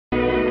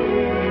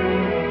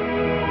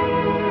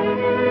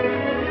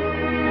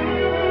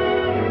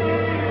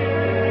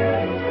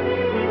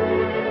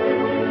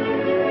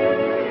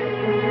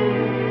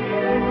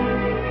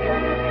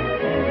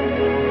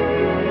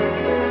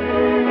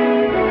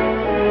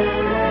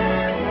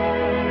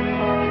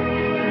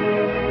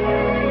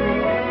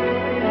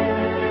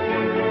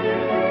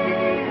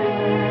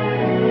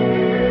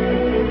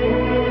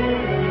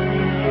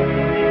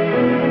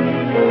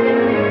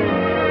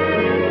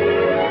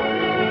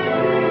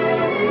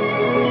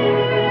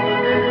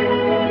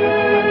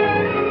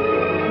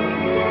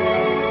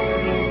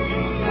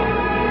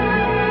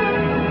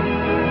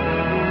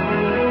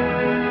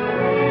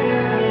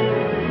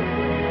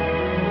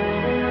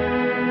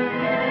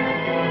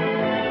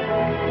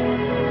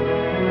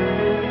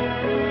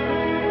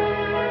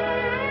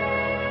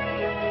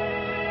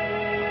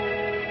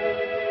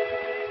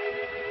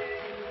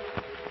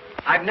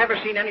I've never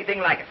seen anything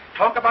like it.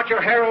 Talk about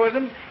your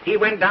heroism. He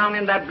went down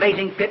in that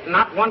blazing pit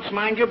not once,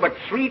 mind you, but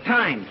 3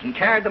 times and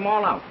carried them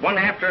all out, one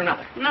after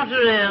another. Not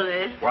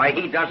really. Why,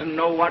 he doesn't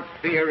know what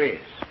fear is.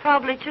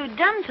 Probably too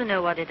dumb to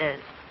know what it is.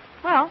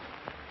 Well,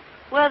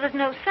 where there's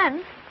no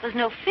sense, there's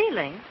no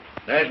feeling.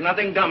 There's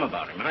nothing dumb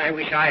about him. I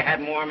wish I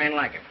had more men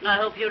like him. I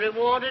hope you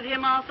rewarded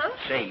him, Arthur.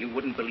 Say, you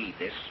wouldn't believe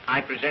this.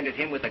 I presented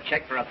him with a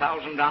check for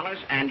 $1,000,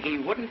 and he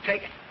wouldn't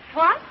take it.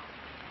 What?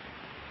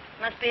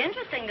 Must be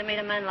interesting to meet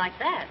a man like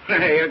that.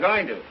 You're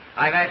going to.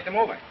 I've asked him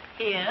over.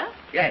 Here?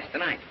 Yes,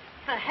 tonight.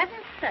 For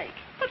heaven's sake.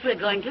 But we're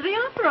going to the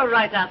opera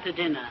right after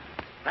dinner.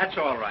 That's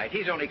all right.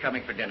 He's only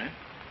coming for dinner.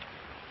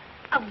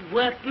 A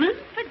workman?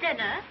 For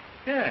dinner?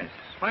 Yes,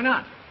 why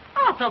not?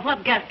 Arthur,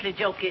 what ghastly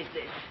joke is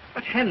this?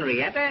 But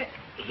Henrietta,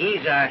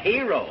 he's a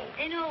hero.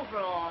 In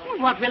overalls. Well,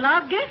 what will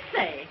our guest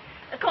say?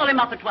 Call him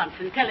up at once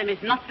and tell him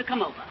he's not to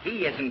come over.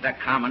 He isn't a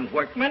common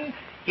workman.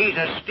 He's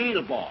a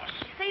steel boss.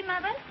 See,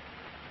 Mother?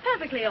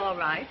 Perfectly all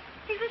right.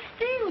 He's a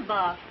steel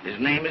boss. His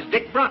name is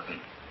Dick Brunton.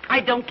 I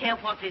don't care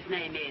what his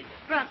name is.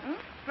 Brunton?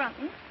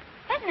 Brunton?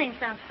 That name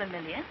sounds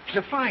familiar. He's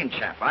a fine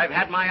chap. I've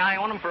had my eye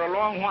on him for a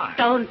long while.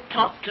 Don't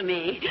talk to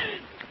me.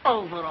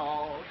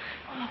 Overalls.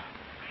 Oh.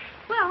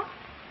 Well,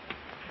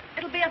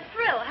 it'll be a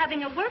thrill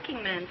having a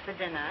working man for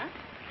dinner.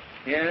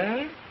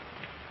 Yeah?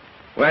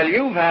 Well,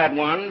 you've had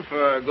one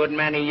for a good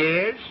many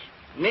years.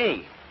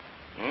 Me.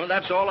 Well,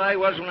 that's all I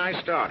was when I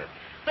started.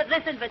 But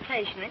this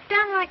invitation, it's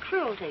downright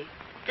cruelty.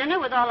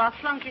 Dinner with all our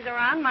flunkies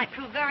around might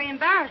prove very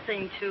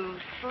embarrassing to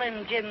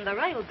Slim Jim the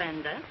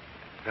railbender.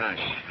 Gosh,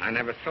 I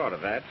never thought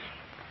of that.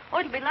 Oh,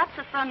 it'll be lots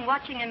of fun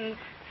watching him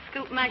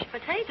scoop mashed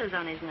potatoes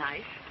on his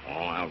knife.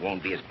 Oh, it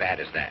won't be as bad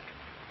as that.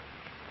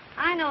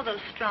 I know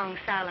those strong,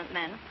 silent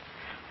men.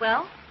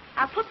 Well,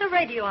 I'll put the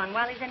radio on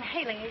while he's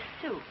inhaling his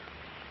soup.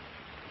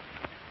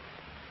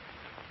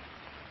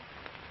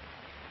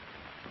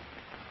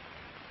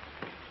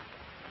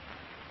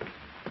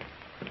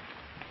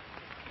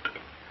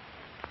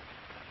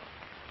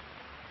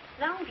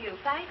 Longview,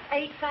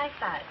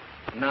 5855.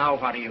 Now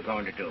what are you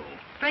going to do?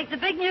 Break the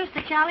big news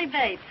to Charlie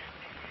Bates.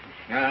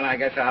 Well, I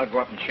guess I'll go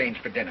up and change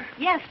for dinner.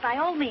 Yes, by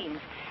all means.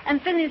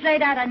 And Finley's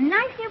laid out a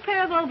nice new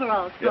pair of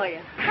overalls for you.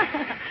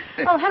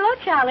 Oh, hello,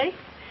 Charlie.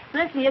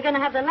 Listen, you're going to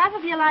have the laugh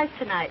of your life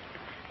tonight.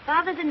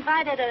 Father's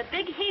invited a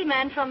big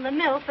he-man from the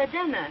mill for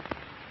dinner.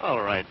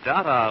 All right,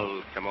 Dot,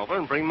 I'll come over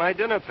and bring my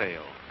dinner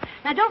pail.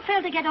 Now, don't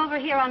fail to get over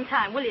here on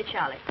time, will you,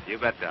 Charlie? You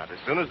bet, Dot. As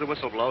soon as the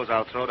whistle blows,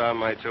 I'll throw down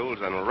my tools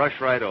and rush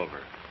right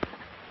over.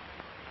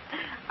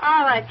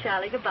 All right,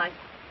 Charlie. Goodbye.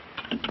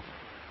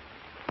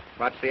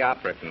 What's the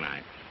opera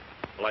tonight?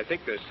 Well, I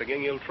think they're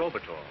singing Il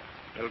Trovatore.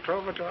 Il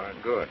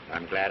Trovatore? Good.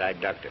 I'm glad I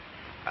ducked it.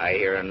 I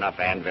hear enough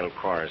anvil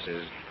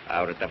choruses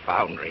out at the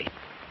foundry.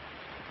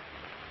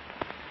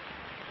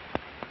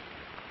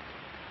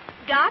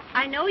 Dot,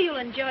 I know you'll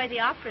enjoy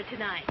the opera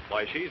tonight.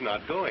 Why, she's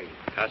not going.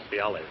 Pass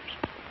the olives.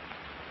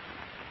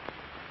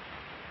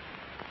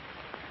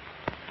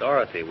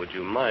 Dorothy, would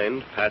you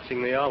mind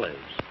passing the olives?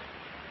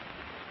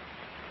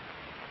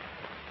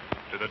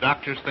 Do the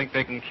doctors think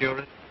they can cure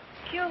it?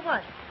 Cure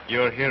what?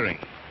 Your hearing.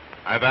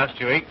 I've asked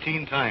you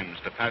 18 times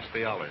to pass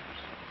the olives.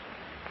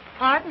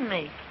 Pardon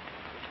me.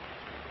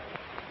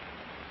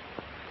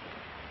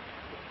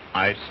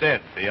 I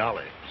said the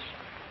olives.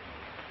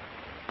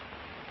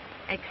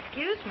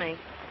 Excuse me.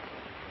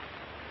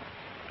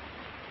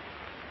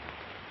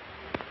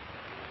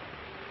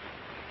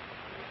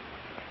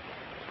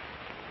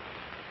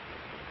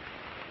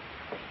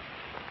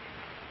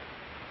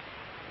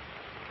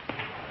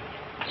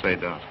 Say,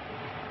 Dot.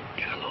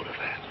 Get a load of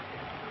that.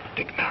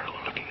 Dick Merrill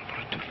looking for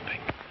a toothpick.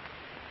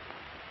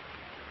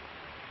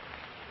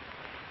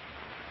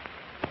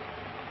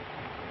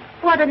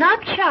 What an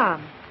odd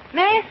charm.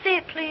 May I see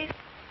it, please?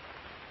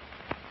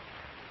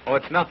 Oh,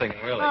 it's nothing,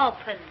 really. Oh,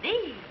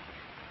 please.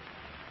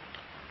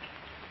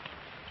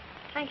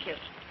 Thank you.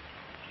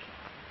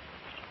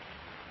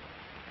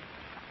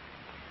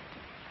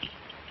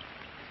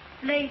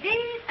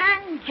 Ladies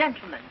and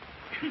gentlemen,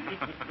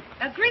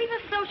 a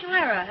grievous social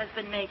error has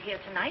been made here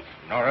tonight.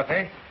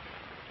 Dorothy?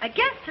 A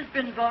guest has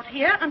been brought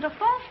here under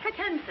false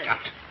pretenses.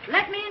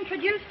 Let me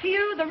introduce to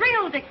you the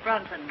real Dick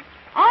Brunton,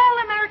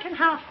 all-American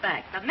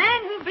halfback, the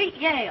man who beat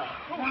Yale.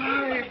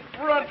 Why,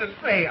 Brunton,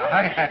 say,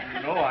 I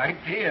had no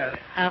idea.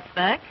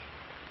 Halfback?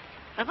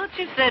 I thought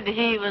you said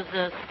he was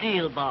a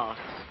steel boss.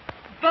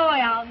 Boy,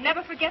 I'll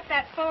never forget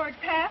that forward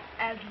pass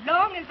as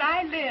long as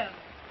I live.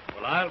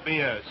 Well, I'll be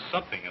a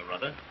something or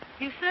other.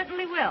 You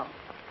certainly will.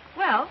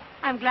 Well,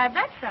 I'm glad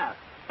that's out.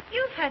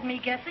 You've had me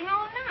guessing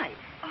all night.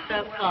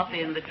 Serve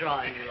coffee in the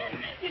drawing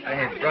room.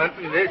 Hey,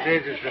 Brunton, this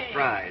is a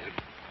surprise.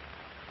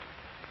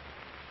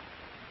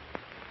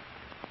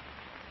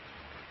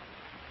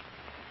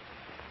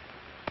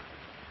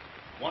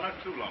 One or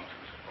two lumps,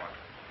 Mrs. Parker.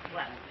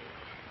 One.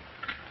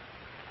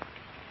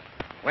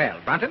 Well,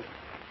 Brunton,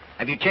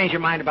 have you changed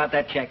your mind about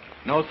that check?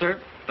 No, sir.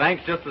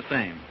 Thanks just the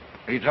same.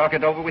 Have you talked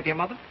it over with your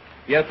mother?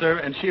 Yes, sir,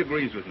 and she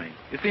agrees with me.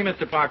 You see,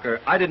 Mr.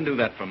 Parker, I didn't do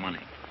that for money.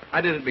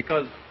 I did it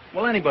because,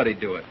 well, anybody'd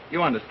do it.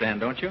 You understand,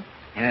 don't you?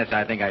 Yes,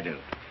 I think I do.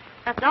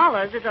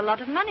 $1 is a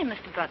lot of money,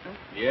 Mr. Button.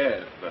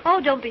 Yes, but...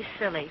 Oh, don't be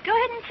silly. Go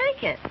ahead and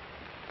take it.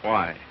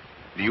 Why?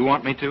 Do you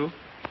want me to?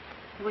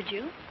 Would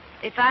you?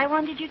 If I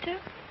wanted you to?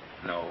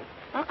 No.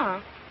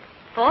 Uh-uh.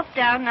 4th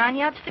down, 9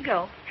 yards to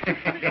go.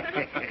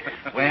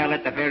 Well,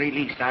 at the very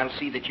least, I'll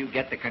see that you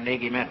get the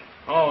Carnegie Medal.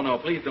 Oh, no,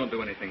 please don't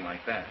do anything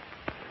like that.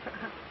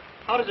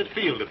 How does it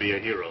feel to be a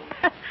hero?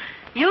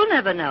 You'll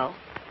never know.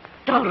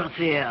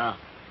 Dorothy.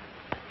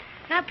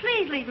 Now,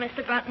 please leave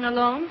Mr. Button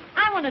alone.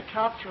 I want to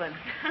talk to him.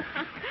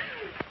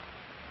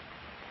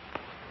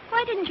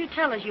 Why didn't you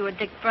tell us you were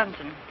Dick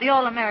Brunton, the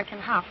all-American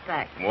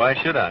halfback? Why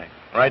should I?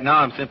 Right now,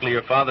 I'm simply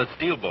your father's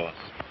steel boss.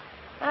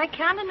 But I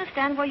can't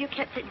understand why you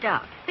kept it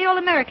dark. The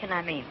all-American,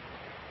 I mean.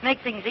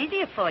 Make things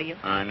easier for you.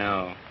 I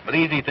know. But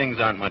easy things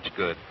aren't much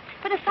good.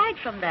 But aside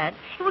from that,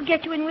 it would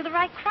get you in with the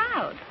right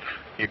crowd.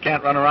 You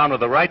can't run around with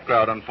the right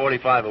crowd on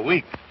 45 a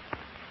week.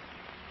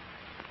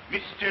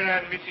 Mr.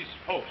 and Mrs.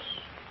 Post.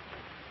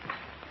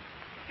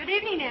 Good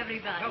evening,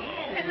 everybody.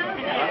 Hello.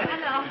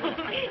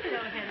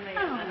 Hello,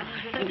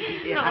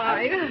 Henry. How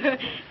are you?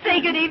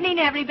 Say good evening,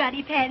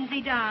 everybody,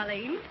 Pansy,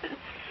 darling.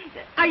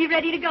 Are you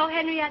ready to go,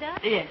 Henrietta?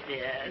 Yes,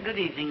 dear. Good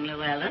evening,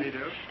 Llewellyn.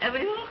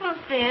 Will you walk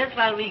upstairs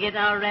while we get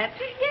our wraps?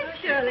 Yes,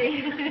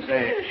 surely.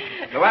 Say,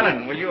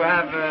 Llewellyn, will you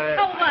have,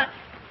 Oh, what?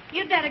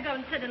 You'd better go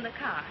and sit in the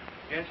car.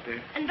 Yes,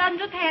 dear. And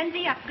bundle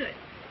Pansy up good.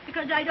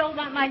 Because I don't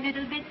want my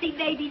little bitsy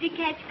baby to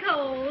catch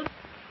cold.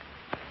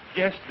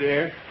 Yes,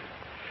 dear.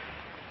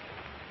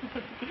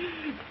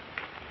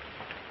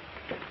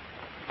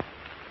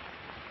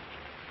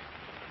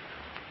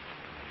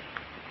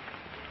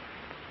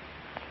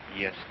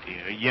 Yes,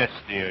 dear. Yes,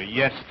 dear.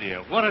 Yes,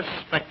 dear. What a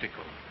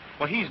spectacle.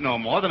 Well, he's no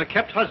more than a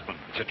kept husband.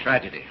 It's a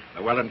tragedy.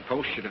 Llewellyn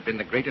Post should have been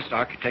the greatest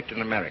architect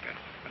in America.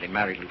 But he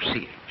married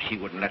Lucille. She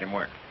wouldn't let him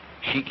work.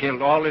 She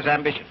killed all his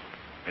ambition.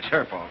 It's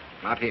her fault,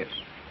 not his.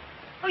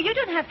 Oh, you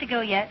don't have to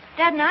go yet.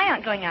 Dad and I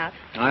aren't going out.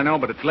 I know,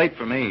 but it's late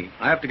for me.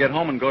 I have to get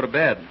home and go to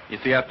bed. You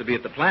see, I have to be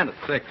at the plant at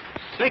 6.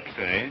 6,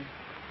 eh?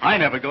 I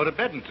never go to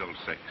bed until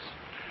 6.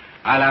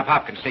 I'll have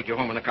Hopkins take you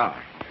home in the car.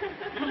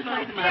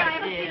 I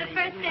haven't seen the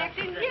first act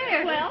in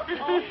years. Well,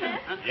 all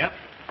set? Yep.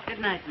 Good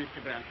night,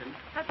 Mr. Brunton.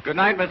 Good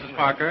night, Mrs.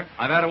 Parker.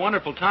 I've had a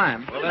wonderful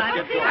time. Well, let's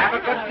get going. Have a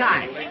good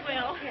time. We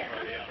will.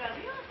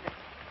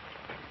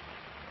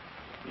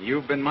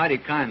 You've been mighty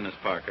kind, Miss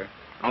Parker.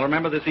 I'll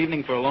remember this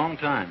evening for a long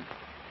time.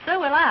 So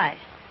will I.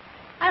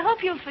 I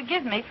hope you'll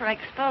forgive me for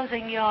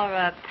exposing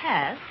your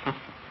past.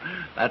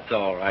 That's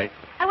all right.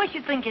 I wish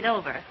you'd think it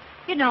over.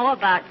 You know,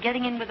 about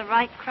getting in with the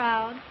right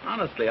crowd.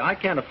 Honestly, I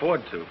can't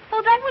afford to.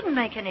 Oh, that wouldn't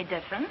make any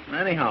difference.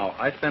 Anyhow,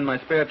 I spend my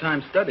spare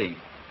time studying.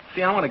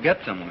 See, I want to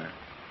get somewhere.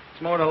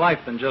 It's more to life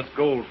than just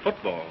gold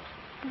footballs.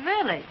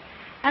 Really?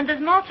 And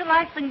there's more to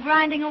life than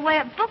grinding away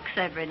at books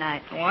every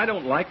night. Oh, I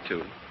don't like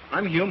to.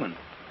 I'm human.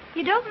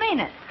 You don't mean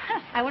it.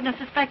 I wouldn't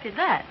have suspected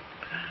that.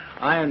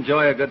 I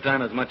enjoy a good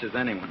time as much as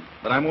anyone.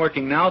 But I'm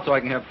working now so I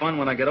can have fun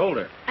when I get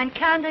older. And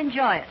can't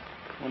enjoy it.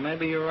 Well,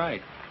 maybe you're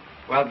right.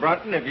 Well,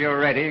 Brunton, if you're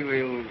ready,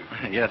 we'll...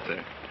 Yes,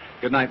 sir.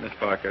 Good night, Miss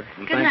Parker.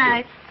 And Good thank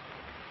night.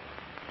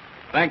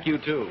 You. Thank you,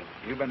 too.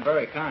 You've been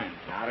very kind.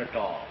 Not at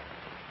all.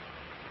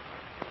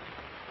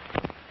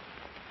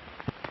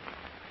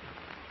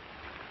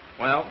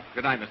 Well,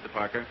 good night, Mr.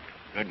 Parker.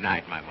 Good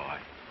night, my boy.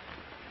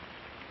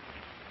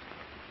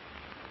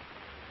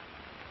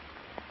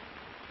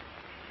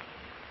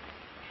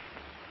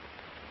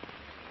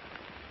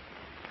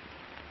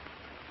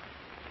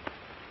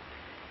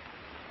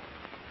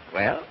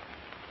 Well,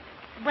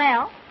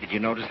 Well? did you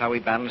notice how he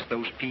balanced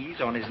those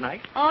peas on his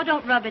knife? Oh,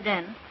 don't rub it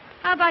in.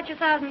 How about your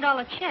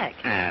 $1,000 check?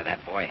 Ah,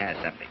 that boy has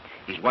something.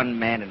 He's one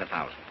man in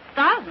 1,000.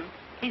 1,000?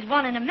 He's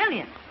 1 in a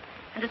million.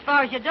 And as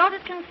far as your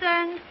daughter's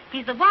concerned,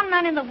 he's the one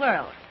man in the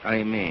world. What do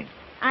you mean?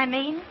 I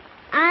mean,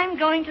 I'm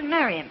going to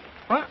marry him.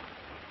 What?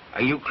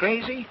 Are you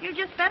crazy? You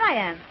just bet I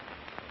am.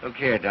 Look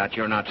here, Dot,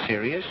 you're not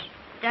serious.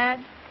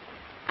 Dad,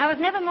 I was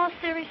never more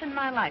serious in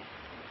my life.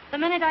 The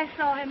minute I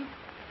saw him,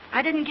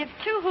 I didn't give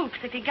 2 hoots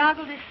if he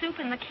gargled his soup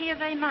in the key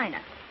of A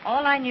minor.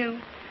 All I knew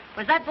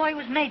was that boy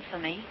was made for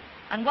me.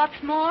 And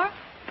what's more,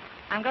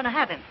 I'm going to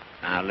have him.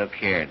 Now, look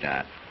here,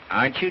 Dot.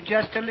 Aren't you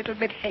just a little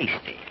bit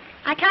hasty?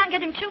 I can't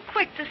get him too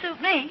quick to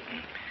suit me.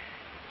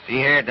 See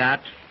here,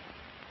 Dot.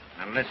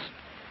 Now, listen.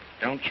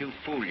 Don't you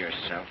fool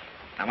yourself.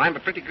 Now, I'm a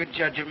pretty good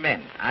judge of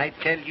men. I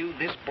tell you,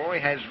 this boy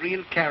has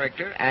real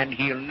character, and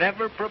he'll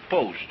never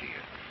propose to you.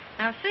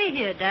 Now, see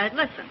here, Dad,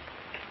 listen.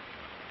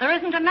 There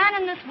isn't a man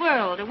in this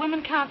world a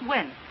woman can't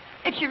win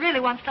if she really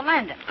wants to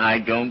land him. I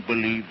don't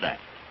believe that.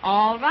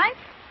 All right.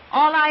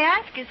 All I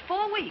ask is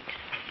 4 weeks.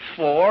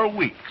 4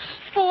 weeks.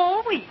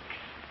 4 weeks.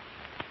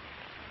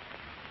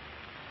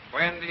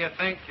 When do you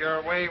think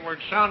your wayward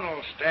son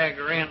will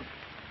stagger in?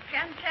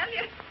 Can't tell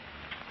you.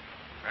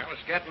 Well,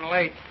 it's getting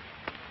late.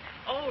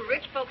 Oh,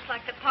 rich folks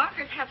like the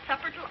Parkers have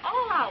supper till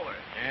all hours.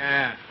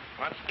 Yeah.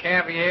 What's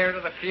caviar to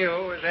the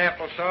few is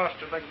applesauce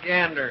to the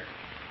gander.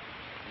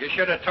 You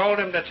should have told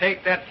him to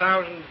take that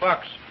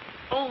 $1,000.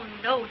 Oh,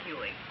 no,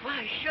 Huey.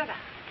 Why should I?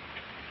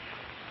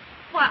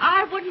 Why,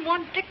 I wouldn't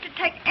want Dick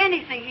to take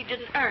anything he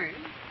didn't earn.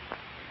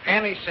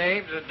 Penny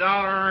saved is a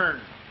dollar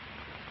earned.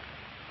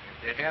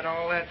 If you had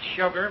all that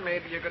sugar,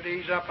 maybe you could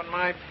ease up on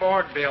my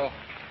board bill.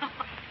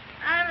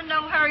 I'm in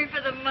no hurry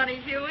for the money,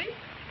 Huey.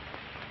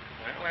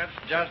 Well,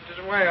 that's just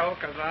as well,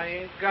 'cause I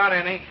ain't got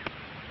any.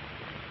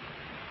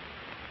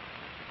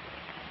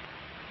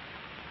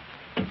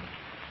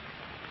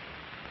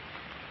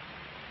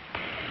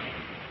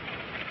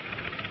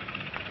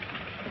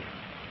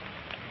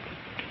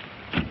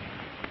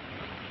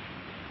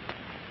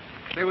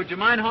 Say, would you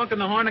mind honking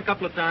the horn a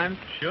couple of times?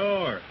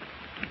 Sure.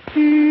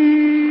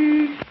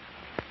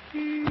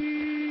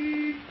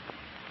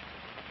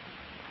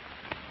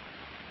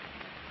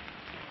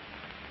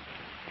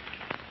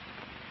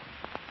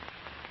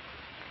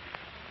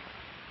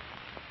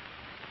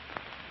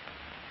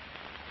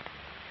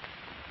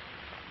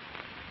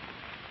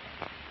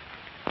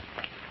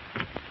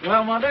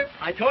 Well, Mother,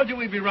 I told you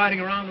we'd be riding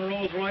around the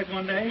Rolls Royce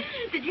one day.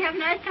 Did you have a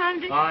nice time,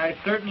 Dick? I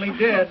certainly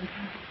did.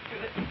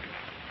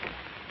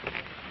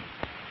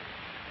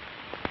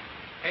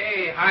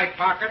 Hey, High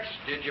Pockets,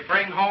 did you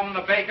bring home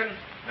the bacon?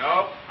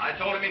 No, I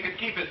told him he could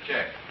keep his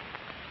check.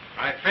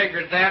 I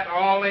figured that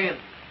all in.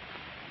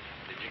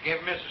 Did you give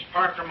Mrs.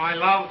 Parker my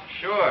love?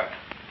 Sure.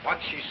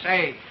 What'd she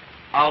say?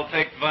 I'll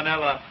take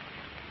vanilla.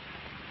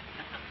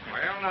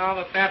 Well, now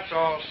that that's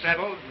all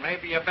settled,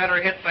 maybe you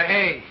better hit the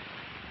hay.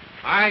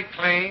 I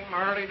claim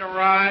early to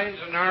rise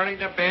and early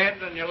to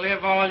bed, and you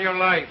live all your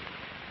life.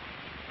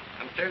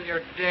 Until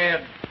you're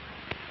dead.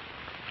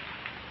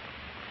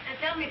 And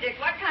tell me, Dick,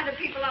 what kind of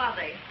people are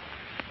they?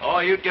 Oh,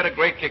 you'd get a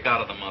great kick out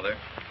of them, Mother.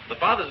 The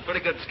father's a pretty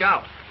good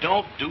scout.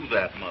 Don't do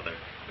that, Mother.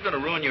 You're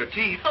going to ruin your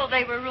teeth. Oh,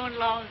 they were ruined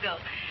long ago.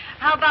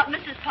 How about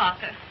Mrs.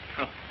 Parker?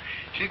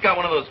 She's got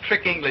one of those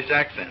trick English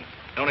accents.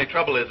 The only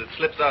trouble is it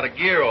slips out of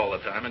gear all the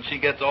time, and she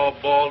gets all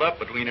balled up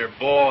between her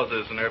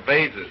bawses and her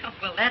bases. Oh,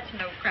 well, that's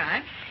no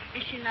crime.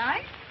 Is she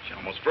nice? She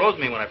almost froze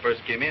me when I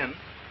first came in.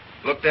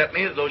 Looked at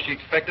me as though she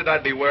expected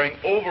I'd be wearing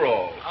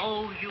overalls.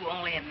 Oh, you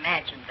only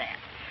imagine that.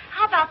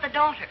 How about the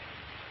daughter?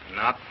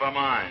 Not for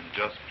mine.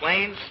 Just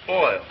plain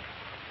spoiled.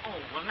 Oh,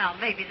 well, now,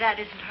 maybe that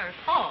isn't her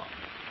fault.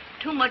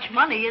 Too much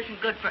money isn't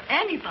good for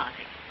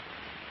anybody.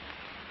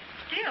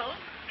 Still,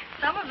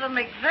 some of them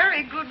make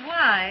very good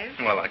wives.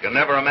 Well, I can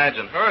never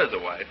imagine her as a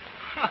wife.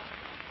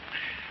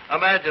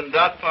 Imagine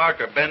Dot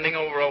Parker bending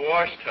over a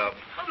wash tub.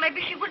 Well,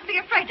 maybe she wouldn't be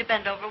afraid to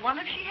bend over one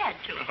if she had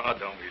to. Oh,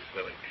 don't be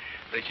silly.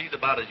 Say, she's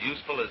about as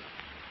useful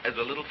as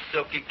a little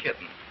silky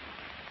kitten.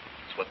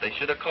 That's what they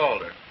should have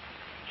called her.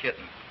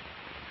 Kitten.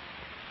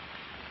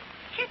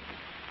 Kitten?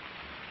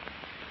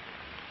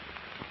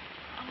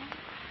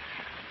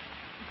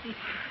 Oh.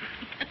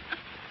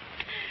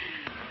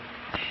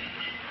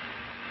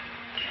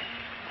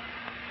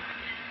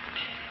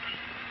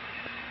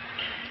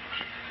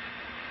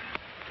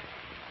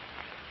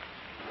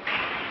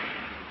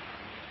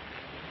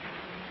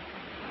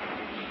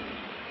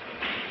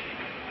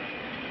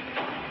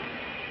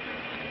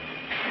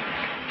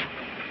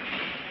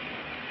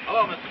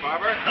 Hello, Mr.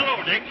 Barber.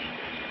 Hello, Dick.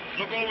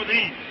 Look over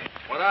these.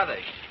 What are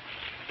they?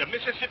 The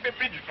Mississippi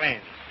Bridge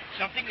plan.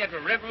 Something that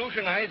will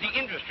revolutionize the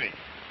industry.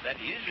 That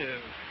is,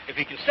 if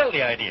he can sell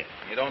the idea.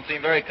 You don't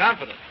seem very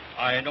confident.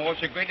 I know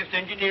it's the greatest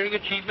engineering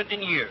achievement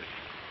in years.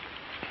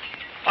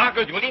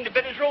 Parker's willing to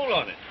bet his roll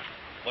on it.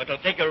 But it'll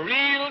take a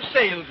real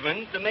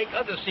salesman to make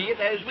others see it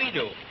as we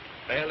do.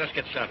 Well, let's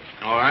get started.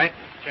 All right.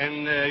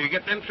 Can you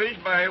get them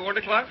finished by 1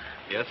 o'clock?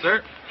 Yes,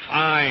 sir.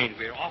 Fine.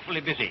 We're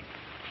awfully busy.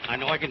 I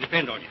know I can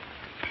depend on you.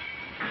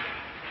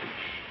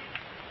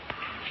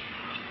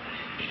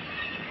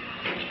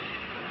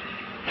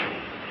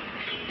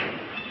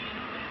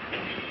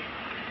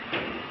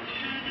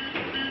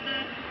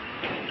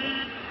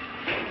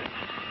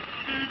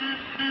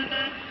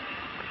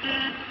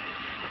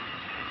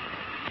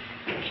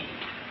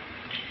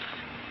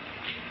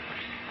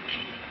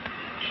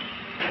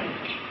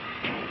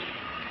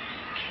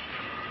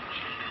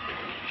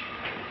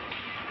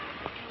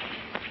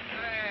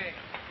 Hey,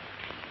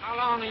 how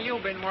long have you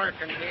been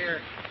working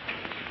here?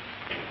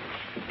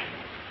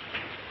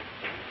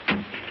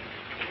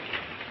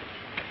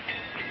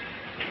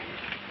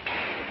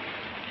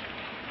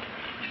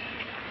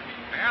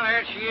 Well,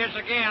 there she is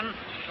again.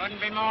 Couldn't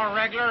be more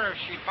regular if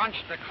she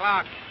punched the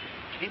clock.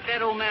 Ain't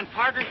that old man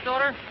Parker's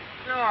daughter?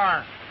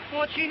 Sure.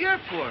 What's she here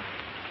for?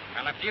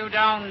 Well, if you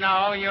don't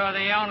know, you're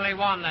the only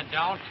one that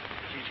don't.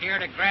 She's here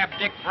to grab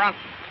Dick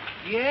Brunton.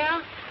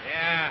 Yeah?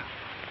 Yeah.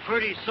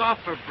 Pretty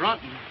soft for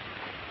Brunton.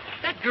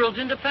 That girl's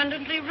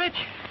independently rich.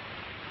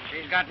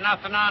 She's got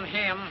nothing on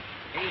him.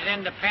 He's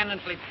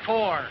independently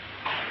poor.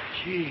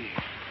 Gee.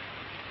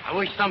 I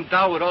wish some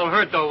dow would all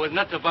her dough was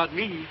nuts about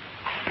me.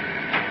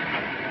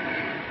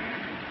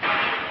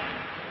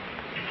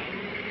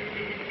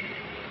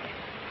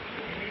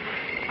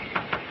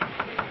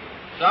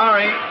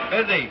 Sorry,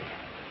 busy.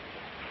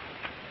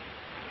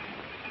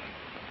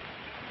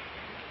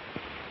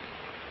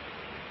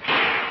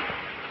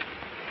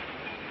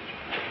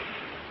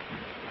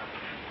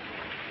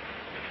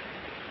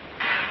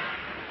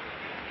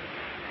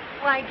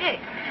 Why, Dick,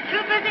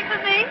 too busy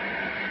for me?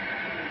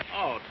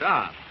 Oh,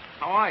 Dot,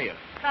 how are you?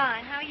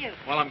 Fine. How are you?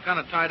 Well, I'm kind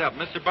of tied up.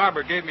 Mr.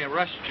 Barber gave me a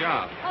rush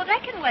job. Oh,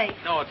 that can wait.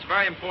 No, it's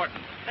very important.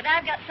 But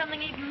I've got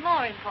something even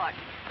more important.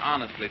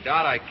 Honestly,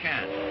 Dot, I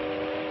can't.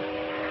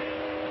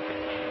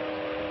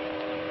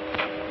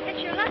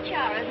 It's your lunch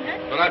hour, isn't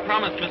it? But I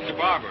promised Mr.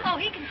 Barber. Oh,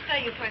 he can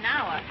spare you for an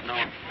hour. No.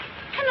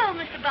 Hello,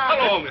 Mr. Barber.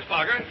 Hello, Miss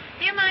Parker.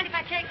 Do you mind if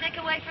I take Nick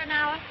away for an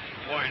hour?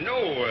 Why, no,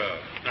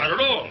 not at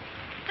all.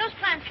 Those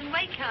plants can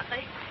wait, can't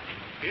they?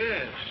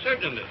 Yes,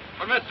 certainly.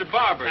 But Mr.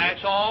 Barber...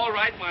 That's all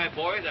right, my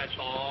boy. That's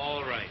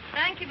all right.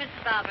 Thank you,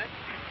 Mr. Barber.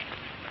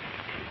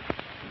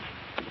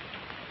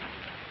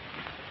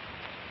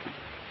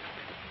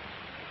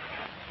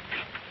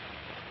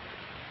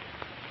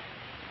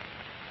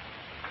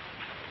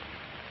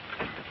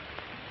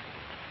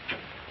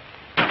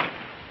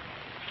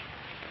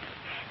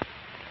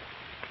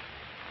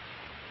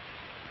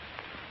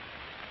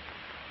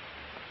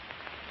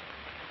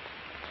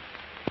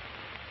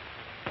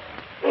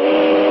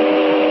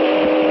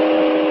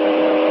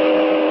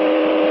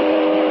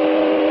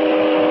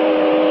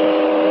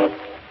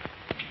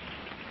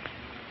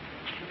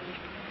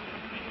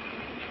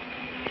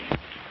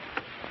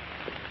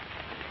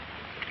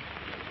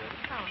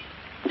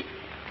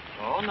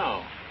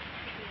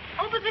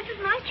 Oh, but this is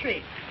my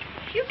tree.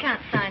 You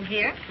can't sign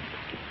here.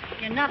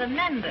 You're not a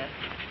member.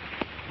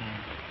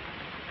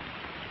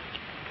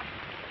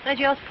 There's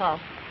yours, Paul.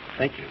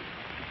 Thank you.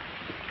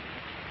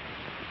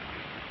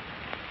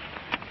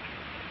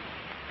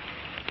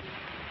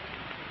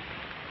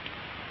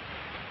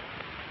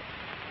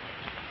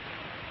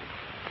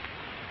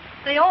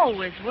 They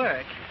always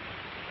work.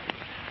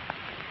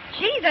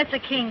 Gee, that's a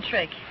keen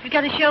trick. You've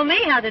got to show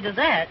me how to do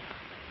that.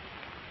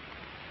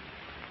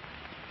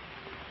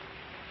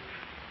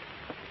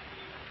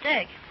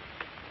 Dick,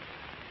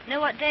 know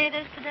what day it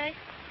is today?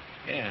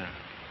 Yeah.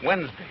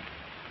 Wednesday,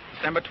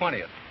 December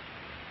 20th.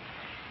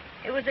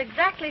 It was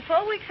exactly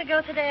 4 weeks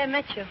ago today I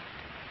met you.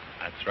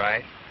 That's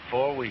right.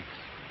 4 weeks.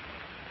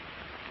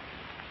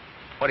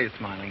 What are you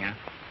smiling at?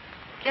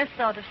 Just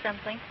thought of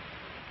something.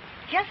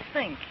 Just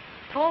think,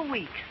 4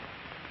 weeks.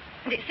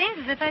 And it seems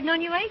as if I'd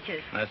known you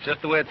ages. That's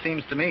just the way it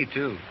seems to me,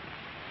 too.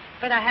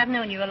 But I have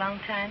known you a long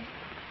time.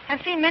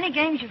 I've seen many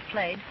games you've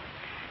played.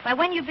 Why,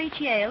 when you beat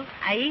Yale,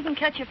 I even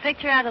cut your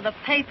picture out of the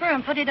paper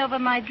and put it over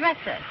my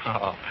dresser.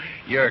 Oh,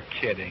 you're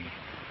kidding.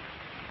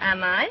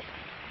 Am I?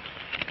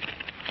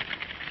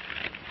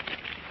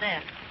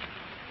 There.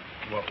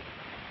 Well,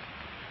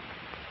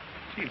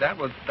 gee, that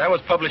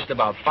was published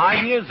about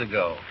 5 years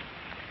ago.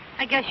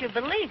 I guess you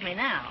believe me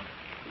now.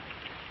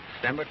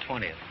 December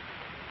 20th.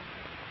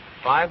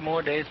 5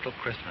 more days till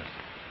Christmas.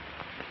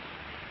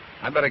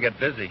 I better get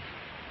busy.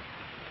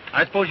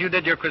 I suppose you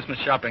did your Christmas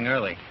shopping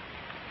early.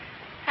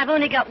 I've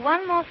only got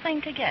one more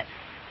thing to get.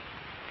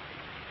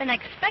 Been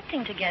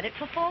expecting to get it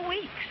for 4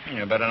 weeks.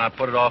 You better not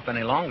put it off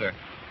any longer.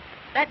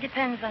 That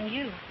depends on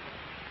you.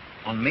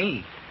 On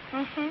me?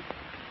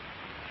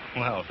 Mm-hmm.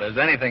 Well, if there's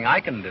anything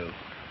I can do.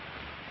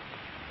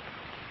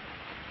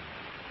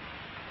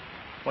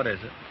 What is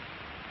it?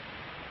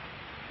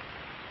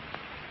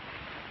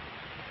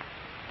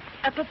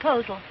 A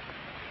proposal.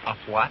 Of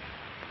what?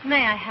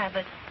 May I have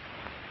it?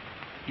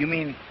 You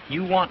mean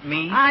you want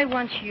me? I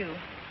want you.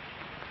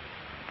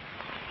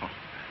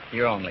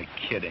 You're only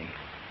kidding.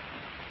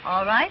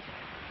 All right.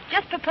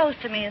 Just propose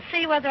to me and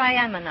see whether I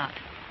am or not.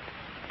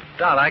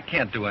 Dot, I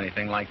can't do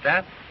anything like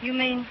that. You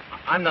mean...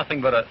 I'm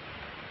nothing but a...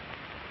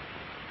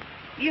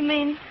 You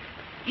mean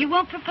you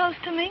won't propose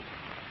to me?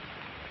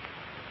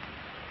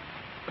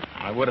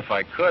 I would if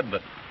I could,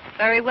 but...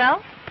 Very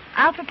well.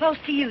 I'll propose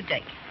to you,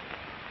 Dick.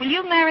 Will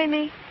you marry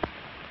me?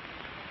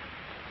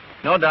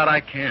 No, Dot,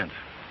 I can't.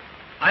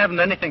 I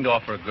haven't anything to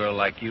offer a girl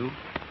like you.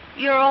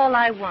 You're all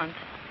I want.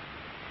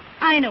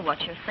 I know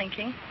what you're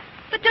thinking.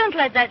 But don't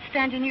let that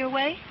stand in your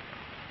way.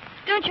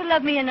 Don't you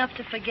love me enough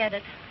to forget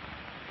it?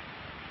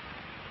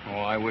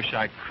 Oh, I wish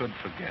I could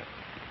forget.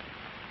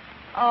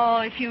 Oh,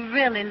 if you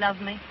really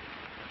love me,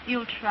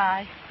 you'll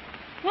try.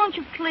 Won't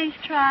you please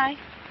try?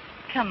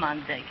 Come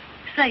on, Dick.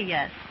 Say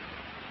yes.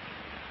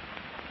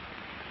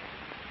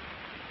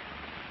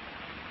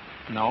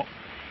 No.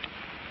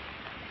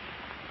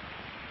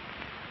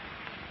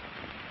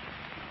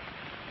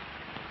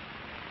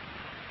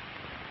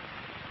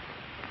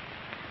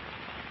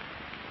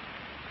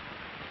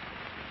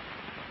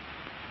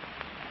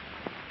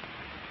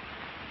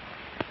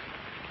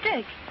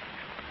 Dick,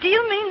 do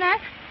you mean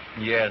that?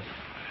 Yes.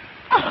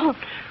 Oh.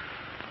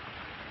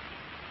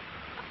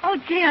 Oh,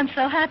 gee, I'm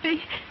so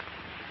happy.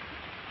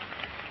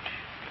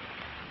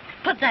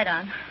 Put that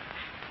on.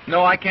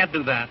 No, I can't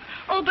do that.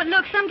 Oh, but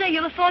look, someday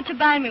you'll afford to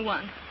buy me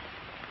one.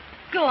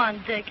 Go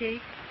on,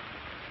 Dickie.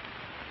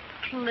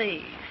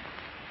 Please.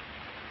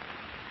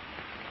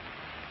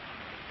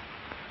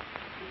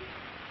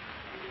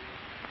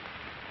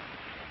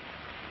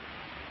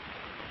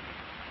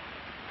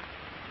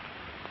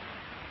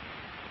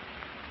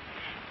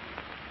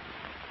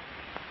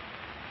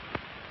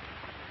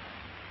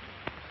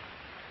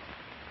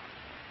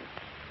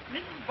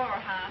 Mrs.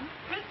 Barham,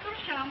 crystal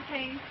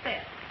champagne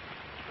set.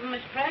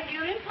 Miss Pratt,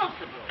 you're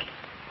impossible.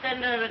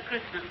 Send her a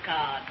Christmas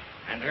card.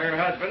 And her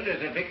husband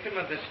is a victim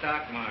of the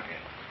stock market.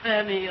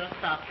 Spare me your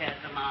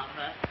sarcasm,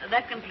 Arthur.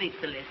 That completes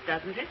the list,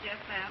 doesn't it? Yes,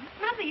 ma'am.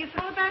 Mother, you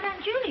forgot about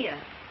Aunt Julia.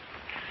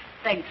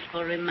 Thanks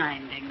for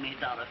reminding me,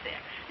 Dorothy.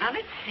 Now,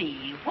 let's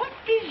see. What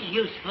is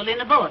useful in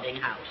a boarding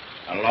house?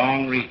 A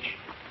long reach.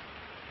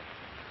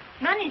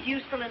 Money's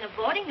useful in a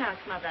boarding house,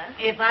 Mother.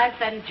 If I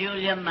send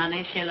Julia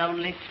money, she'll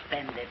only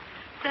spend it.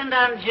 Send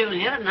Aunt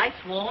Julia a nice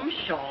warm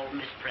shawl,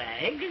 Miss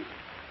Bragg.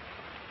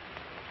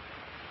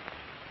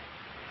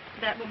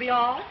 That will be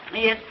all?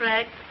 Yes,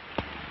 Bragg?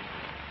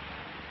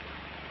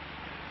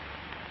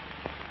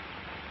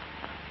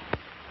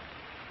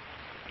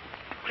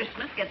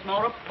 Christmas gets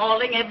more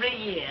appalling every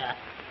year.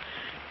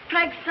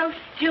 Bragg's so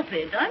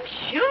stupid. I'm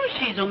sure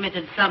she's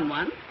omitted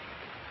someone.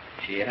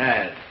 She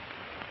has.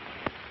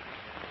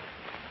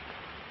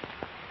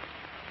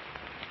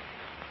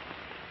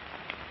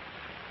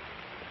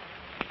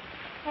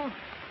 Oh.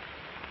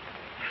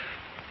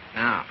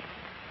 Now,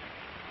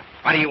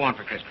 what do you want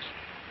for Christmas?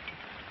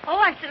 Oh,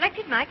 I've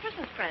selected my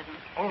Christmas present.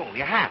 Oh,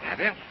 you have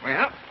you?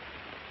 Well,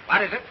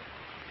 what is it?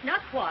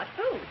 Not what?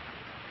 Who?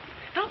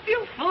 Stop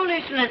your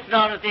foolishness,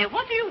 Dorothy.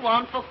 What do you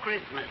want for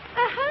Christmas?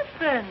 A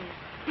husband.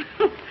 I'm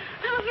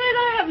afraid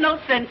I have no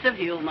sense of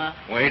humor.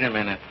 Wait a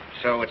minute.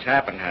 So it's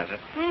happened, has it?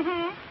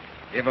 Mm-hmm.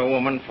 Give a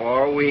woman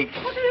 4 weeks.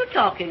 What are you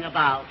talking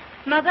about?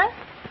 Mother,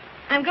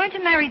 I'm going to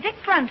marry Dick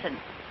Brunton.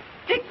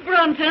 Dick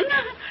Brunton?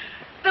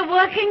 The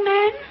working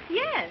man?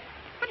 Yes,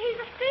 but he's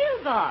a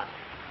steel boss.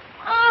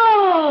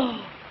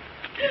 Oh!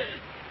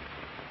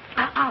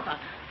 Arthur,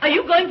 are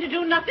you going to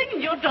do nothing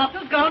and your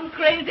daughter's gone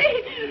crazy?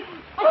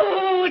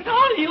 Oh, it's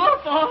all your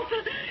fault.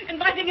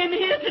 Inviting him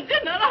here to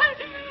dinner.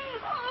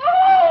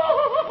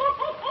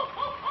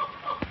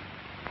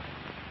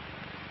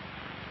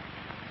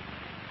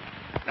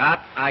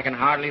 Dot, I can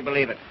hardly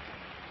believe it.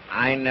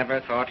 I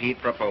never thought he'd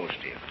propose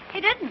to you.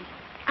 He didn't.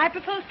 I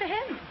proposed to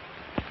him.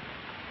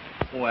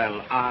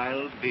 Well,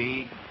 I'll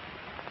be...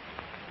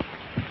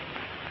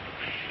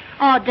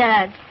 Oh,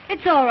 Dad,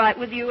 it's all right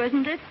with you,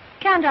 isn't it?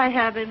 Can't I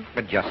have him?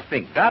 But just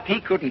think, Dot, he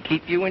couldn't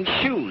keep you in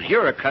shoes.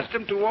 You're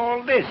accustomed to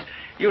all this.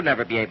 You'll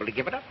never be able to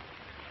give it up.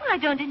 Well, I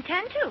don't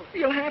intend to.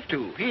 You'll have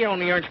to. He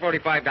only earns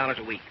 $45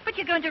 a week. But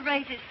you're going to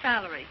raise his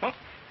salary. What?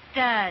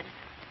 Dad,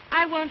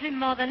 I want him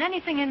more than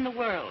anything in the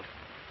world.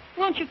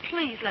 Won't you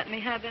please let me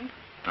have him?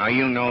 Now,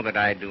 you know that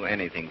I'd do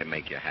anything to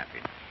make you happy.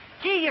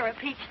 Gee, you're a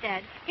peach,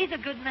 Dad. He's a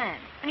good man.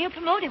 And you'll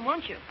promote him,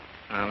 won't you?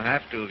 I'll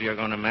have to if you're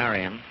going to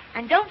marry him.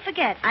 And don't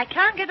forget, I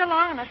can't get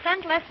along on a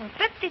cent less than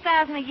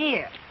 $50,000 a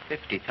year.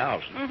 $50,000?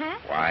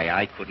 Mm-hmm. Why,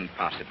 I couldn't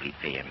possibly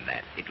pay him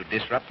that. It would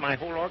disrupt my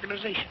whole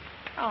organization.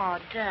 Oh,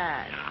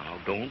 Dad. Now,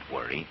 don't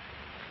worry.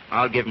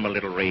 I'll give him a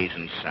little raise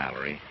in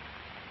salary.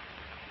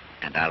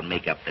 And I'll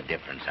make up the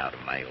difference out of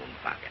my own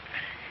pocket.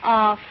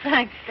 Oh,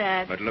 thanks,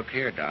 Dad. But look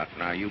here, Dot.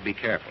 Now, you be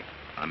careful.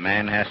 A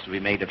man has to be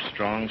made of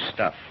strong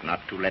stuff, not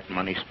to let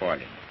money spoil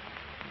him.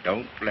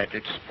 Don't let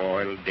it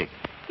spoil Dick.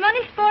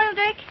 Money spoil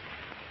Dick?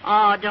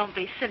 Oh, don't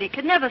be silly.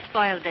 Could never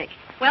spoil Dick.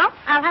 Well,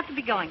 I'll have to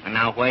be going. And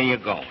now, where you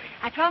going?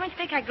 I promised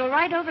Dick I'd go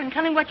right over and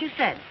tell him what you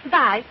said.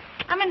 Bye.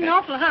 I'm in an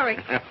awful hurry.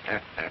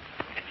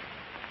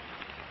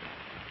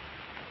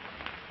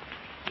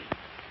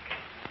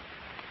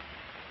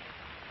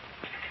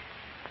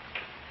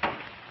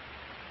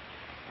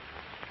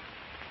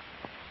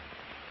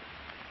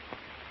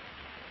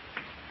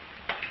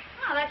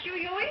 Oh, that's you,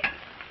 Huey?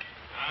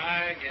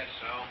 I guess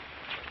so.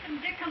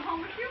 Didn't Dick come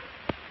home with you?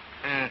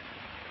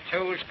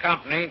 Two's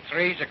company,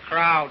 three's a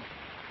crowd.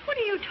 What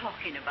are you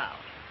talking about?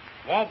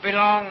 Won't be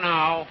long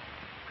now.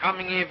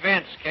 Coming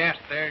events cast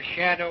their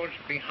shadows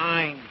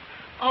behind.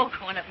 Oh,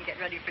 go on up and get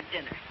ready for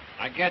dinner.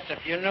 I guess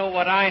if you knew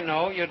what I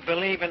know, you'd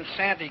believe in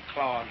Santa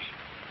Claus.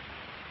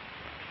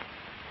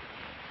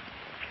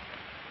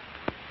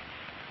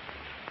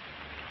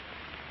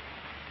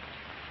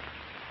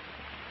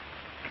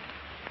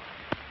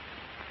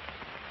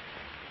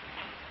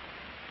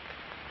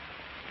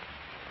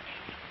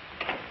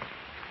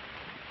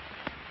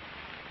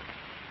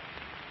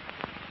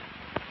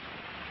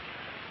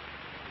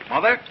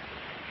 Mother,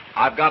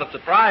 I've got a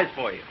surprise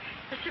for you.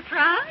 A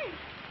surprise?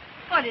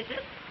 What is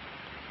it?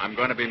 I'm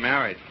going to be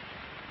married.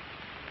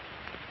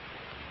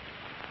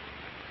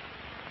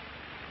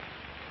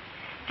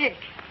 Dick.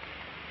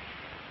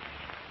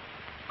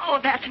 Oh,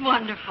 that's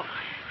wonderful.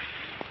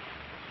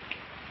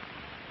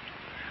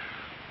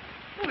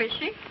 Who is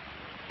she?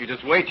 You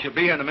just wait. She'll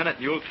be here in a minute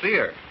and you'll see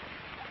her.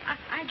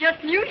 I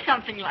just knew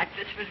something like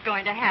this was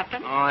going to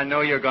happen. Oh, I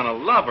know you're going to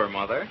love her,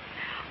 Mother.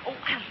 Oh,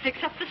 I'll fix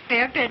up the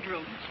spare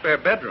bedroom. Spare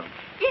bedroom.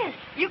 Yes,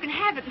 you can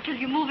have it until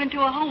you move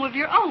into a home of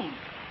your own.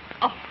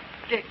 Oh,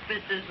 Dick,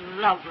 this is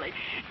lovely.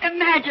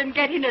 Imagine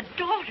getting a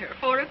daughter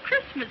for a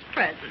Christmas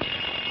present.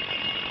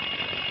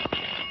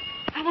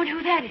 I wonder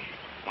who that is.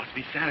 Must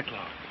be Santa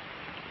Claus.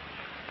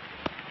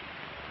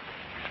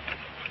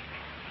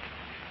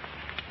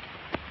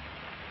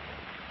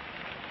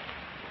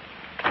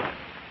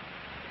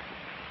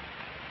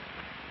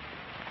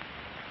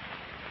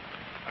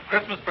 A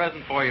Christmas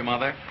present for you,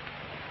 Mother.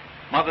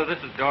 Mother, this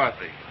is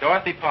Dorothy.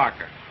 Dorothy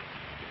Parker.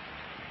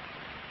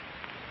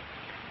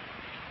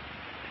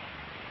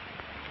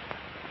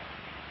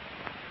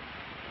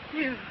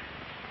 You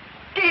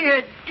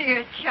dear,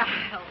 dear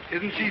child.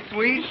 Isn't she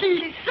sweet?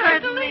 She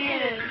certainly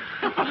is.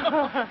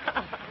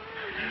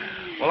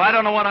 Well, I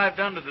don't know what I've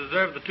done to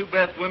deserve the two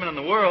best women in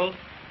the world.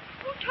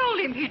 Who told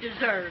him he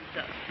deserves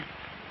them?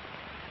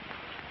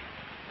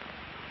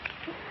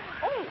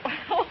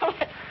 Oh,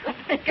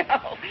 let me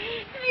go.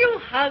 You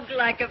hug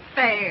like a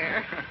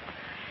bear.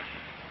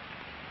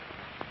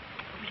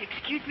 Will you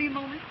excuse me a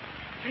moment,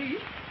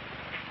 please?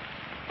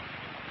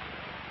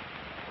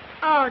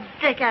 Oh,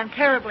 Dick, I'm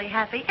terribly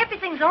happy.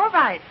 Everything's all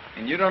right.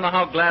 And you don't know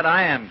how glad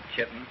I am,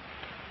 kitten.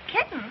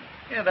 Kitten?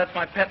 Yeah, that's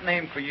my pet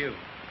name for you.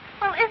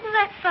 Well, isn't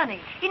that funny?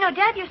 You know,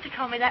 Dad used to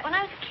call me that when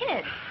I was a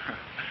kid.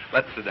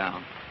 Let's sit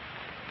down.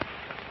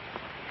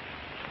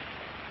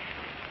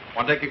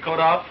 Want to take your coat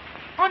off?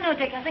 Oh, no,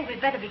 Dick, I think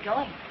we'd better be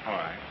going. All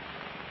right.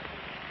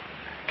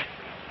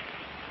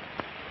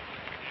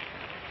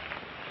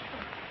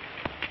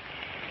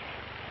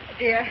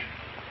 Dear,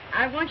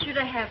 I want you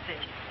to have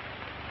this.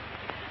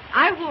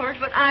 I wore it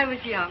when I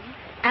was young,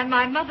 and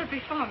my mother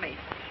before me.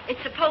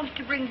 It's supposed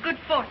to bring good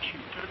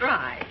fortune to the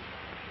bride.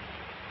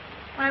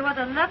 Why, what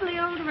a lovely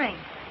old ring.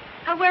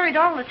 I wear it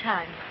all the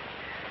time.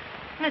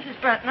 Mrs.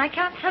 Bretton, I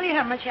can't tell you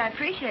how much I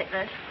appreciate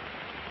this.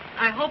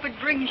 I hope it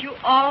brings you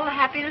all the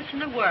happiness in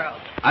the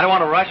world. I don't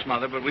want to rush,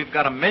 Mother, but we've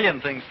got a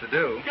million things to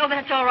do. No,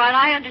 that's all right.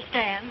 I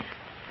understand.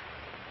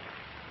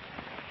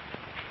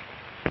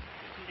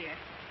 Dear,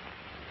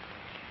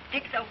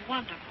 Dick's a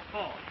wonderful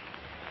boy.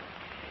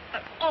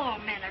 But all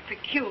men are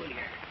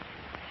peculiar.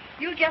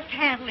 You just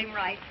handle him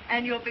right,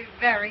 and you'll be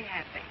very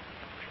happy.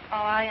 Oh,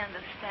 I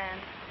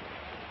understand.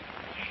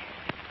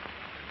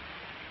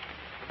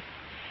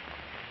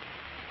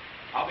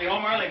 I'll be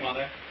home early,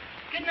 Mother.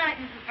 Good night,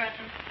 Mrs.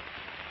 Bretton.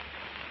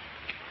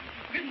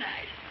 Good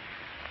night.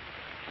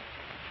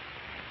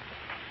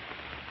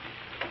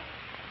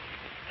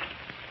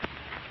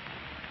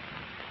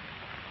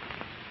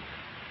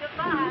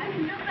 Goodbye.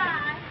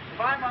 Goodbye.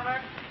 Bye,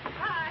 Mother.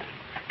 Bye.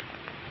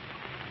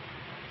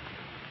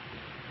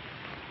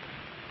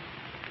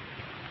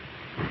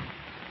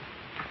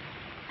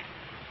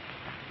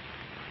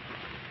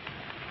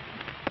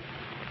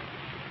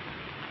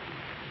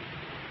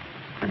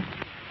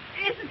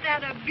 Isn't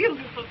that a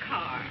beautiful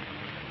car?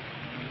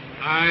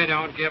 I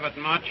don't give it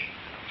much.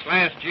 It's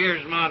last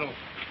year's model.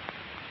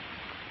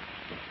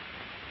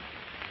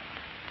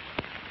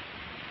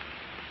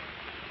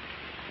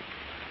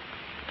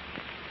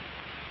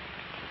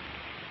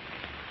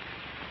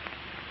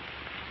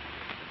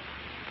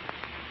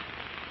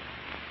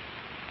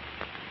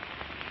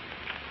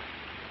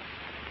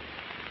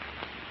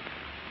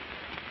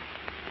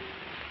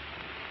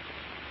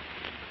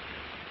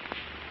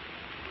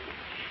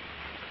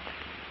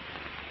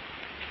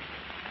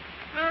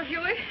 Well,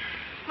 Huey,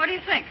 what do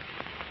you think?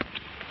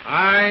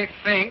 I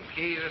think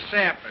he's a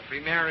sap if he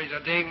marries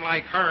a dame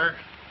like her.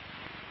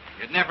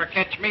 You'd never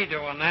catch me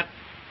doing that.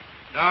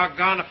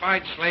 Doggone if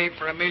I'd slave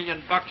for $1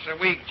 million a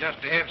week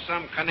just to have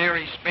some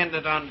canary spend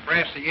it on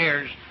brassy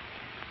ears.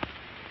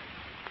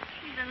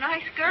 She's a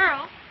nice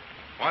girl.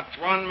 What's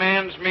one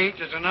man's meat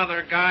is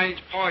another guy's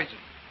poison.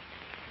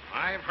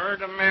 I've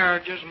heard of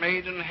marriages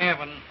made in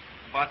heaven,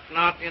 but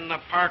not in the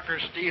Parker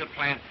steel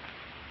plant.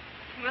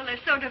 Well, they're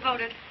so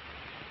devoted.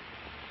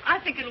 I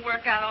think it'll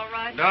work out all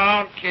right.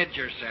 Don't kid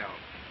yourself.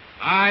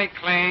 I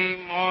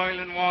claim oil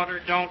and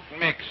water don't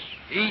mix.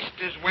 East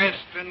is west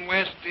and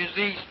west is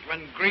east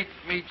when Greek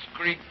meets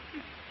Greek.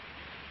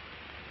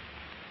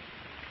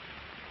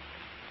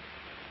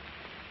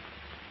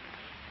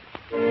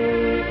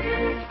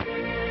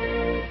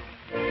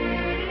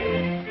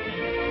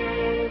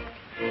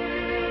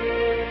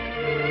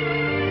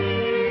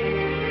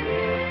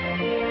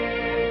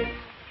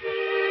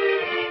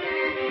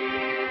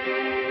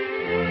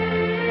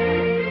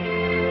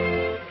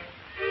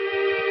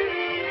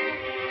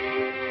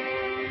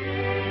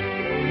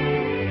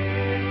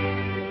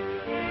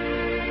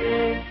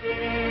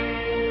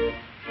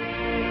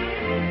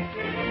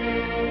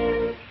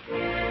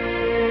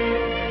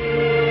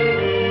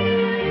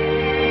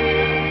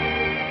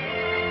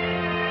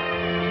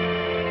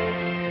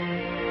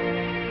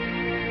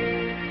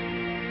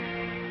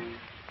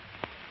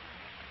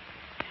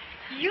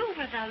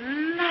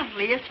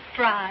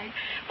 Bride.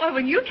 Well,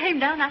 when you came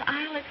down that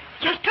aisle, it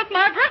just took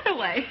my breath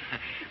away.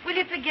 Will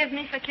you forgive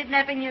me for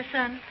kidnapping your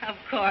son? Of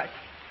course.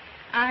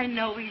 I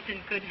know he's in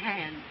good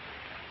hands.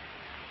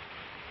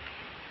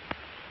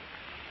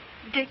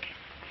 Dick,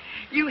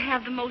 you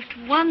have the most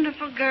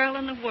wonderful girl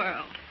in the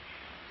world.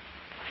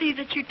 See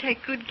that you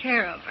take good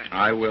care of her.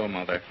 I will,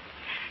 Mother.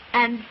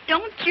 And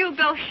don't you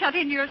go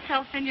shutting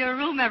yourself in your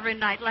room every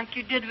night like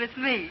you did with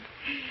me.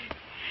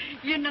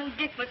 You know,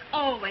 Dick was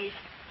always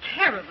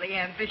terribly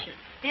ambitious.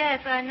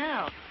 Yes, I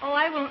know. Oh,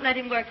 I won't let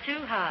him work too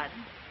hard.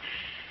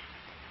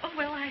 Oh,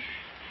 well, I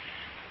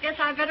guess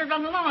I better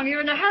run along.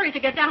 You're in a hurry to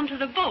get down to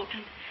the boat.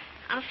 And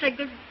I'll say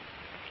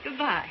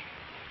goodbye.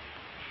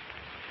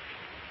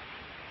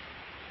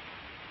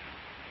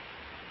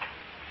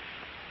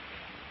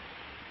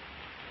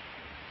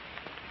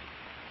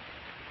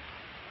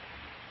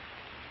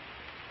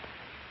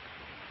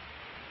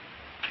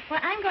 Well,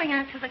 I'm going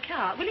out to the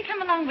car. Will you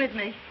come along with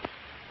me?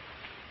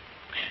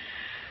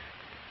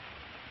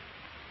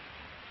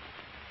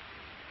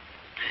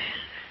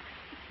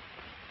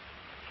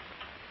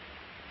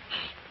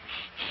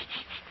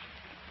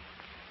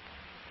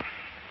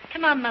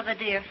 Come on, Mother,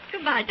 dear.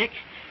 Goodbye, Dick.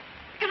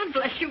 God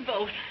bless you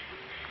both.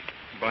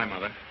 Bye,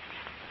 Mother.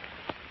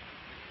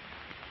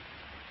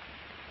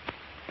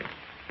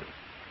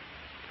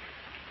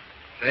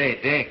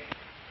 Say, Dick.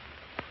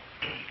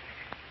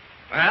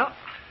 Well,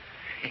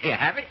 you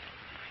have it?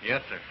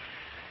 Yes, sir.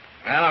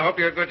 Well, I hope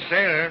you're a good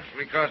sailor,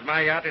 because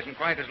my yacht isn't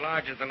quite as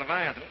large as the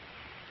Leviathan.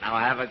 Now,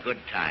 have a good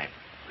time.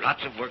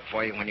 Lots of work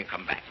for you when you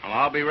come back. Well,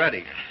 I'll be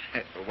ready.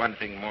 One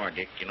thing more,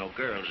 Dick. You know,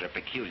 girls are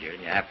peculiar,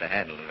 and you have to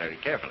handle them very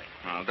carefully.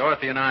 Well,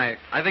 Dorothy and I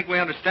think we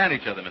understand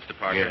each other, Mr.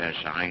 Parker. Yes,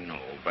 I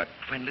know. But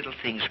when little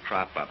things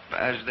crop up,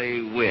 as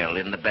they will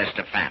in the best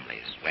of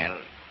families, well,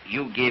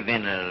 you give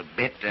in a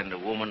bit, and the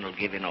woman will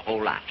give in a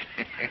whole lot.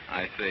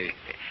 I see.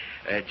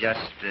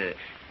 Just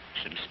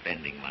some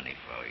spending money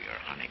for your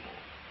honeymoon.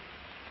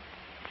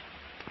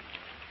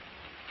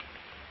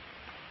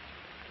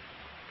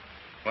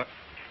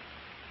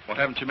 Well,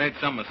 haven't you made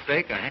some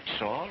mistake?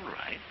 That's all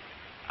right.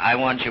 I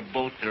want you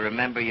both to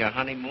remember your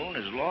honeymoon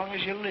as long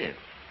as you live.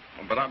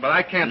 But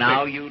I can't...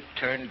 Now you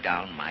turned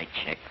down my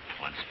check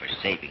once for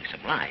saving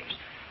some lives.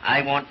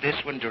 I want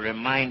this one to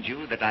remind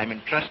you that I'm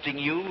entrusting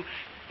you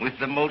with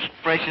the most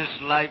precious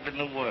life in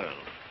the world.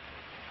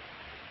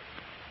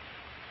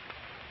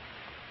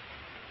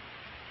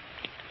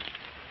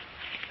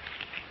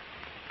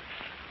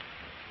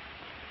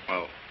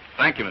 Well,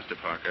 thank you, Mr.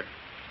 Parker.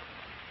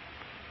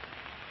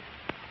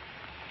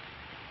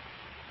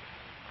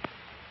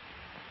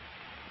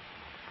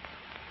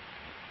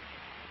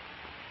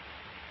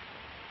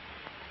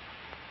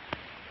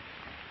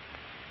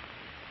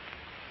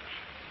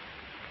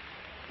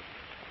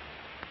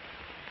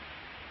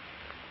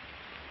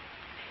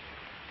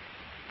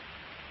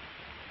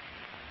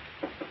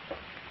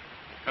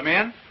 Come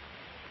in.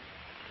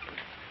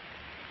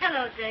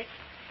 Hello, Dick.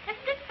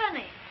 Isn't it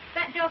funny?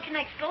 That door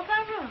connects both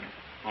our rooms.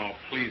 Oh,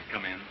 please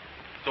come in,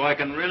 so I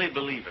can really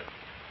believe it.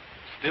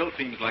 Still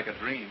seems like a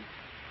dream.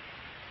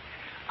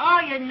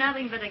 Oh, you're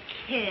nothing but a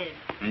kid.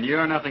 And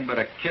you're nothing but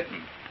a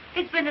kitten.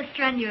 It's been a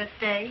strenuous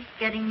day,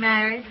 getting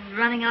married and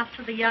running off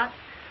to the yacht.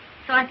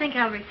 So I think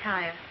I'll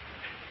retire.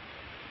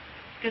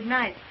 Good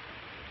night,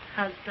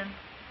 husband.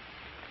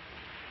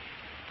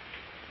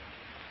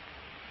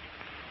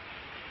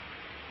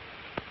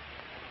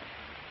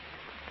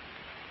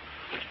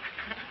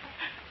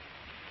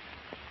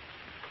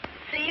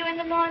 See you in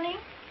the morning.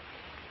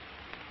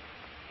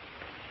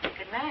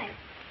 Good night.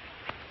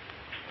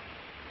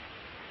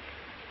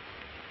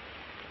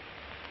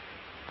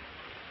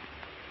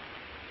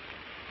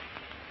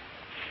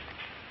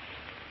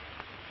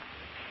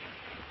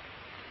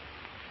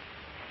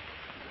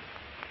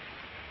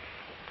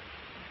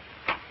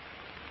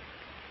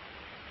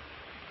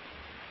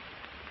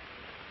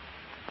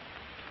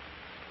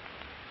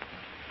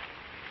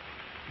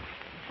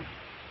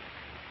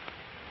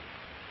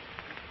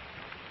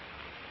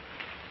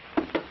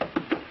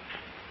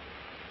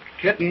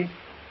 Kitten,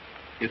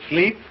 you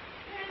sleep?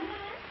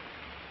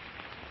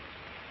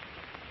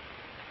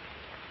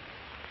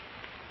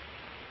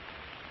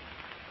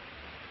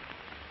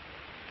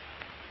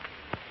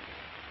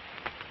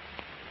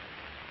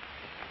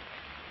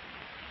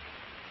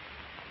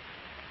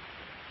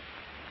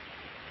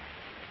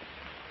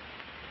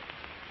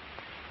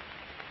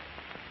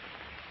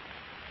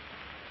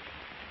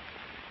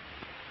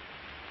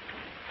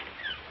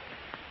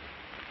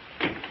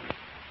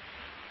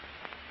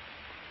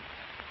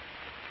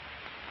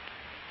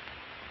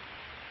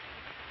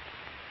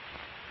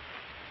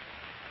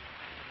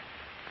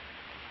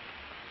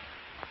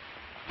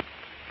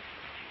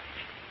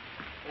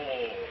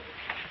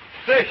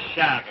 C'est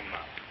charmant.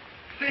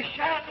 C'est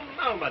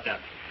charmant, madame.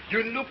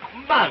 You look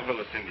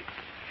marvelous in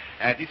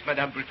it. This,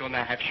 Madame Breton,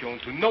 I have shown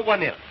to no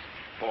one else,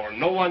 for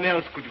no one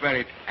else could wear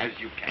it as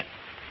you can.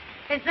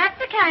 Is that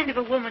the kind of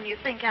a woman you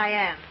think I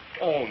am?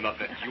 Oh, not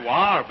that you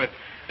are, but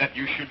that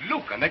you should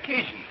look on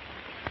occasion.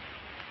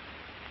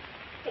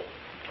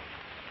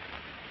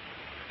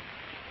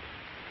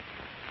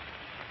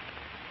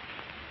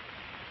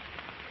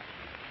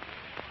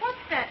 What's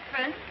that,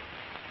 Prince?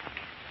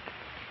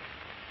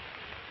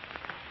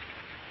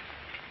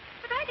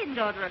 But I didn't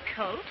order a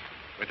coat.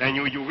 But I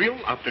knew you will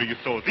after you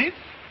saw this.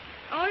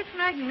 Oh, it's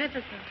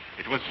magnificent.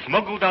 It was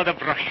smuggled out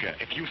of Russia,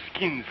 a few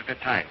skins at a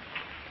time.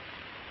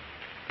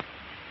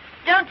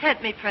 Don't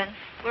tempt me, Prince.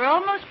 We're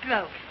almost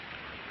broke.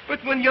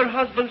 But when your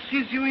husband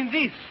sees you in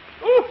this,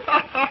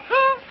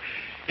 oh,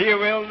 he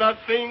will not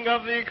think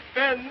of the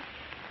expense.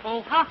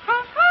 Oh, ha,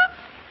 ha, ha.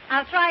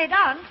 I'll try it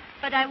on,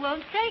 but I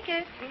won't take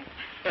it.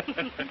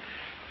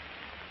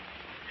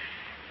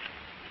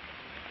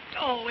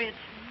 Oh, it's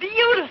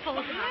beautiful.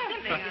 It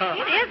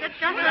is. It's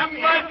just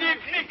lovely.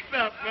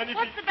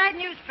 What's the bad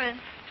news,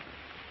 Prince?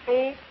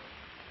 Oh,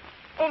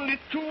 only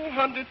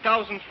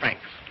 200,000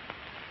 francs.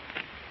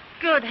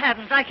 Good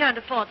heavens, I can't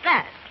afford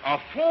that.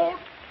 Afford?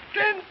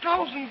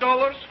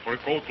 $10,000 for a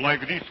coat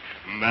like this?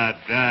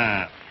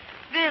 Madame.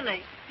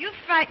 Billy, you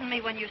frighten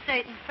me when you say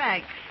it in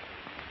fact.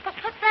 But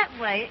put that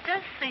way, it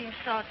does seem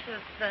sort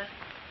of,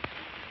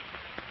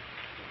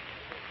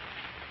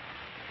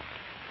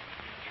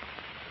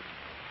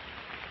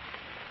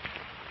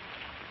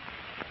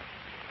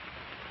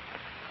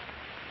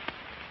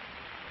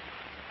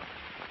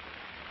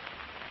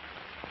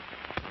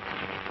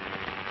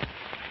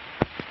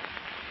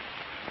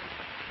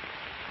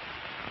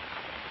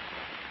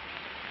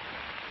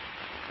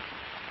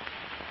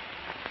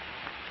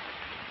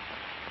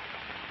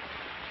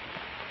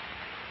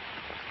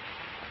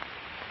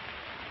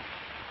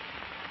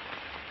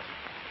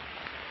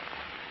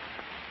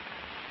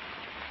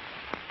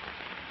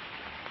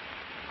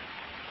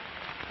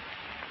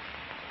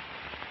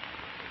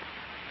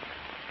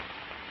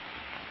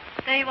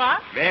 There you are.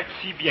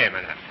 Merci bien,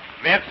 madame.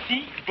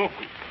 Merci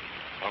beaucoup.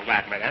 Au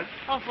revoir, madame.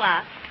 Au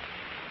revoir.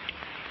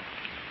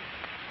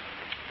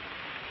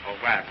 Au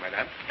revoir,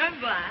 madame. Au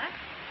revoir.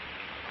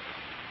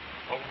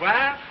 Au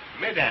revoir,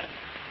 mesdames.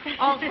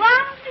 Au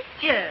revoir,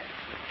 monsieur.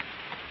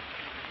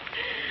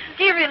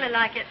 Do you really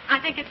like it? I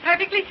think it's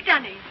perfectly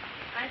stunning.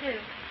 I do.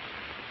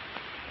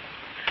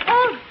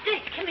 Oh,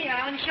 Dick, come here.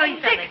 I want to show you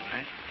something. Dick,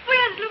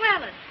 where's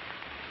Llewellyn?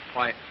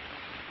 Why,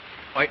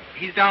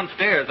 he's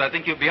downstairs. I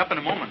think he'll be up in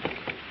a moment.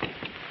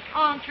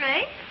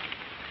 Entree.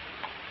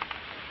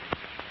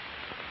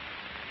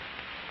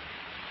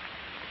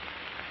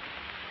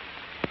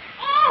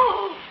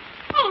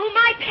 Oh,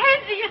 my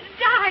Pansy is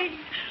dying.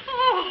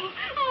 Oh,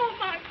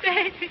 my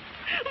baby.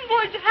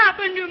 What's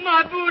happened to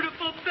my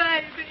beautiful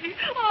baby?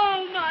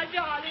 Oh, my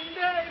darling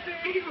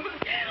baby.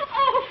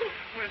 Oh.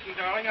 Listen,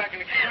 darling, I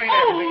can explain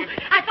Oh,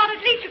 everything. I thought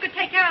at least you could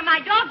take care of my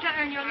dog to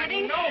earn your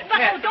living. But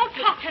Pet. don't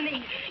talk to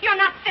me. You're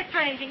not fit for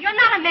anything. You're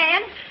not a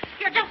man.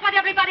 You're just what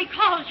everybody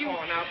calls you.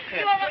 Oh, now,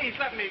 Pet, You're please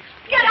let me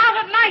explain. Get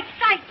out of my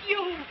sight,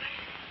 you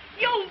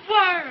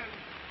worm.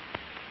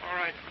 All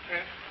right,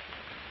 Pet.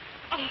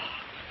 Oh.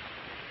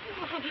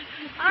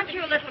 Aren't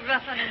you a little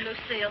rough on him,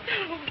 Lucille?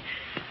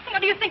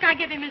 What do you think I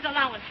give him his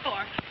allowance for?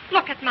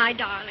 Look at my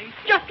darling.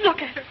 Just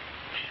look at her.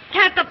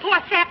 Can't the poor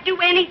sap do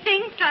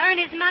anything to earn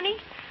his money?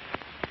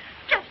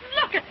 Just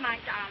look at my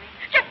darling.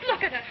 Just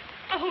look at her.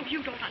 Oh,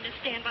 you don't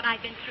understand what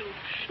I've been through.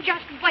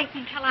 Just wait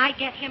until I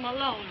get him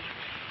alone.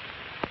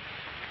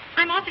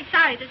 I'm awfully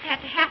sorry this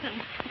had to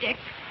happen, Dick.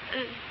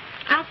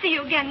 I'll see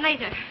you again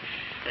later.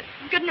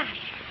 Good night.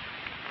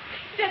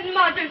 Did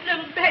mother's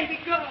little baby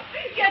girl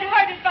get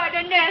hurted by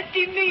the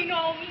nasty, mean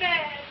old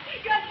man?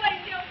 Just wait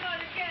till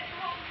mother gets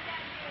home to that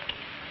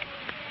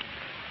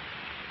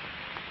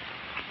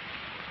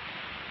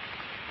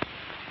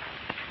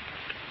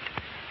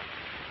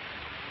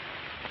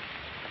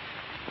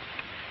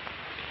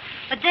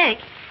But, Dick,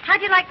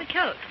 how'd you like the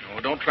coat? Oh,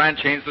 don't try and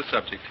change the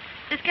subject.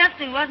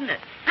 Disgusting, wasn't it?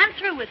 I'm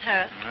through with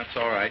her. That's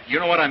all right. You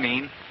know what I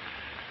mean.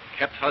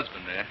 Kept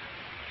husband there.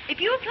 If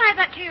you apply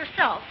that to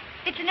yourself,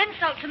 it's an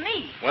insult to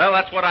me. Well,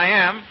 that's what I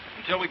am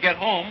until we get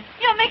home.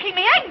 You're making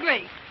me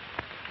angry.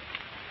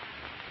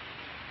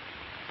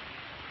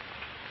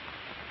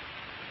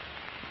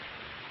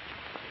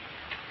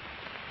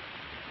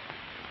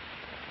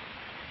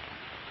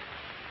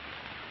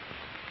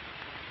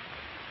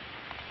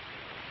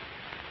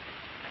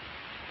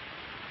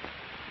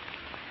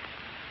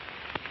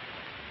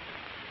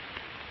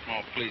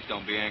 Oh, please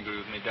don't be angry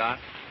with me, Doc.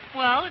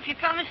 Well, if you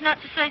promise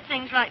not to say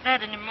things like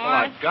that anymore... Well,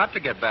 I've got to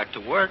get back to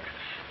work.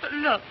 But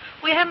look,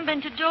 we haven't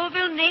been to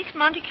Deauville, Nice,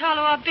 Monte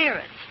Carlo, or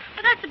Biarritz.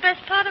 But that's the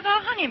best part of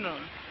our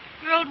honeymoon.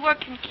 Your old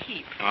work can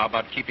keep. How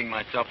about keeping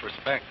my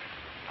self-respect?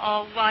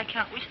 Oh, why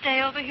can't we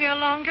stay over here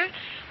longer?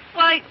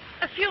 Why,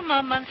 a few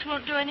more months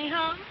won't do any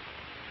harm.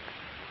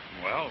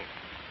 Well,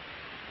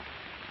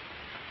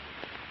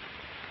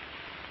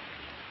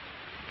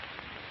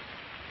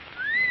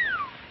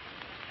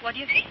 What are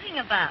you thinking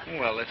about?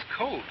 well, this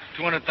coat.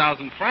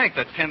 200,000 francs,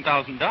 that's $10,000.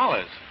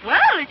 Well,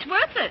 it's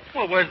worth it.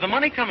 Well, where's the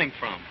money coming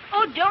from?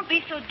 Oh, don't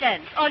be so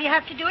dense. All you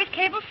have to do is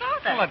cable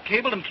Father. Well, I've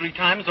cabled him 3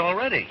 times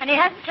already. And he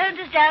hasn't turned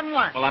us down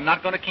once. Well, I'm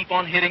not going to keep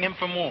on hitting him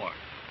for more.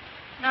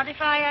 Not if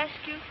I ask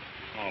you.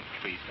 Oh,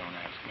 please don't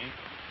ask me.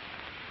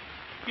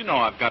 You know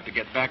I've got to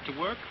get back to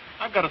work.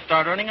 I've got to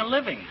start earning a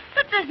living.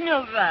 But there's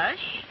no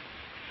rush.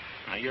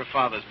 Now, your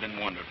father's been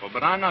wonderful,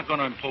 but I'm not going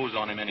to impose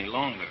on him any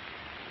longer.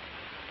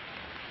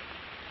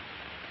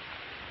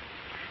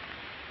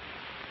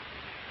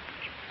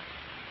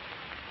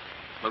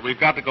 But we've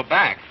got to go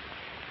back.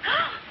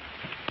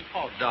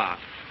 Oh, Doc,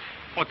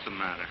 what's the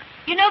matter?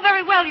 You know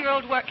very well your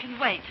old work can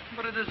wait.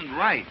 But it isn't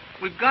right.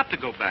 We've got to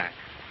go back.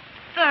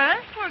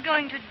 First, we're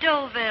going to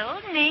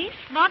Deauville, Nice,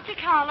 Monte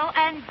Carlo,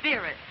 and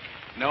Biarritz.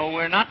 No,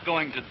 we're not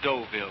going to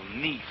Deauville,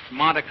 Nice,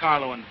 Monte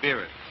Carlo, and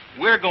Biarritz.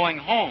 We're going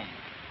home.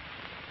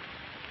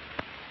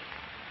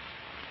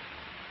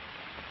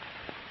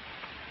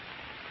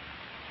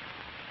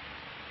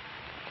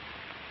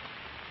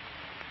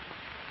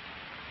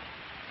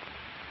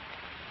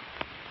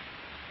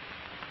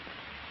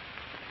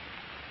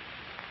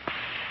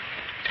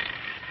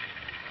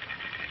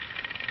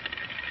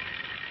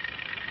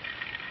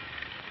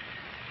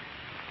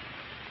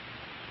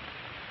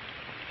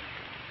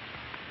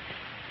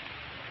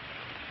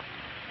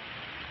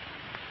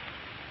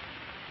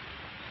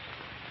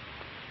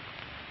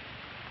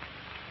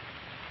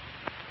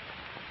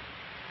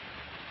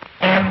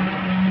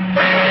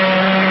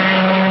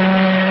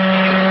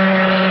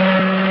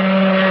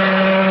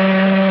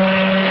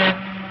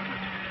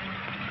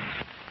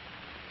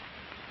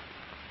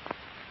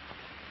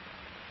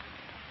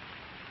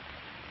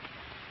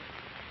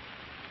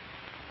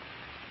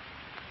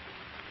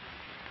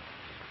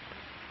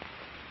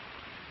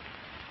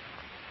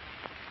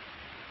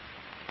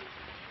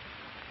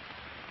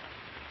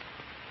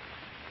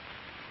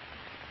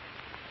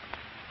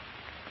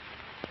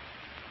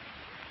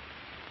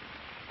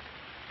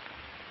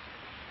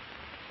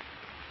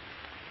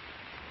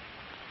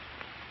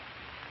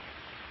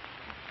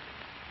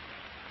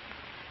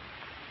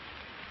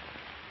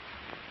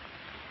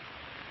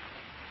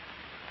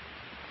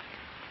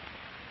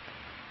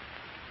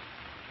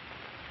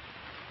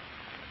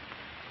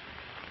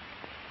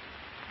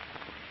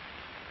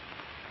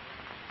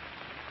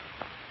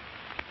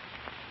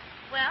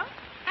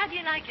 do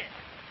you like it?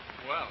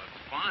 Well,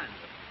 it's fine,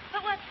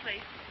 But what,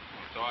 please?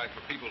 it's all right for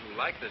people who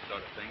like this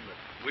sort of thing, but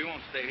we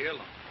won't stay here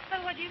long.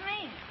 But what do you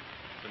mean?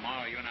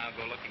 Tomorrow, you and I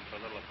will go looking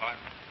for a little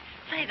apartment.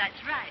 Say, that's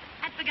right.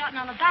 I'd forgotten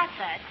all about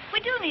that.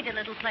 We do need a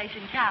little place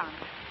in town.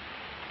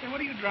 Hey,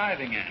 what are you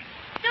driving at?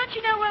 Don't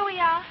you know where we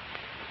are?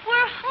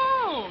 We're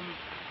home.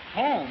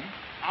 Home?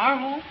 Our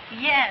home?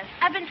 Yes.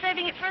 I've been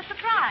saving it for a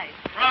surprise.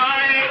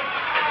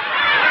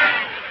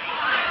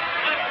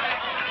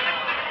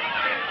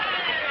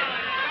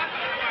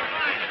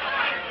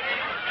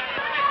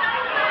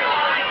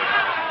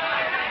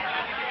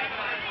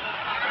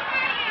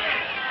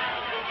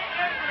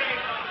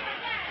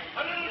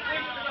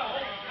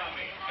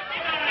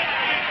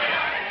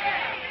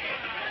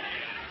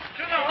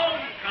 To the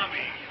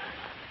homecoming.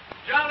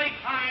 Jolly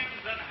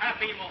times and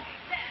happy moments.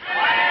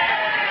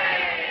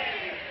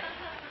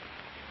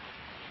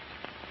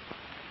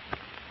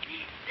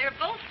 They're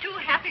both too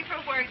happy for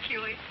words,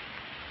 Huey.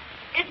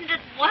 Isn't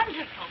it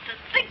wonderful to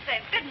think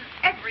they've been in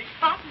every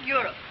spot in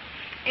Europe?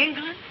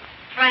 England,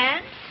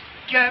 France,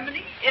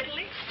 Germany,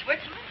 Italy,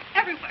 Switzerland,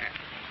 everywhere.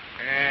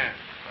 Yeah,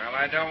 well,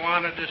 I don't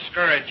want to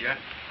discourage you,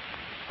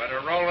 but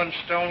a rolling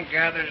stone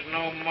gathers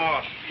no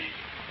moss.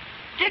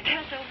 Dick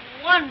has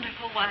a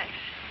wonderful wife.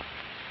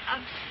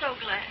 I'm so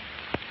glad.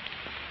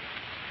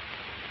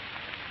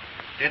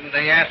 Didn't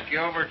they ask you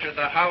over to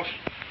the house?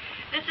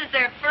 This is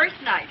their first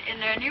night in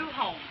their new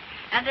home,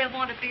 and they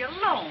want to be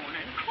alone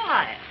and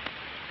quiet.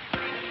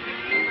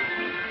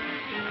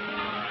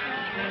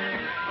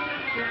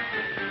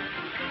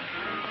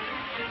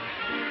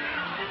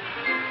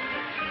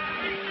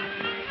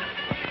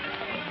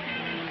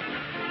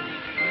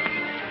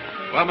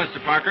 Well,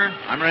 Mr. Parker,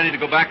 I'm ready to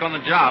go back on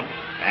the job.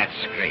 That's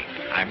great.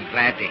 I'm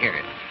glad to hear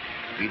it.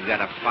 We've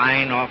got a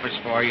fine office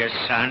for you,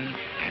 son,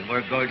 and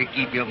we're going to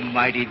keep you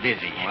mighty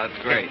busy. Well,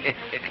 that's great.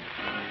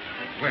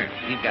 Where?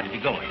 We've got to be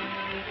going.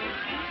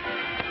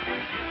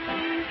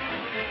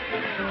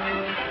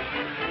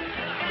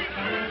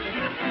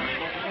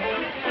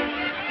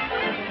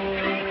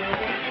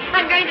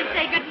 I'm going to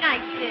say good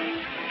night, Dick.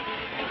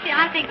 See,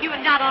 I think you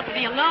and Dot ought to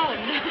be alone.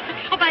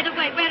 Oh, by the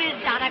way, where is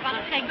Dot? I want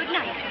to say good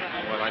night to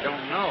her. Well, I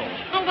don't know.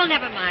 Oh, well,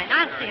 never mind.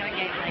 I'll see her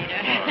again later.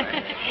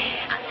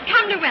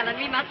 Come, Llewellyn,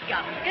 we must go.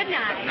 Good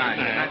night.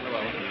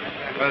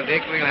 Well,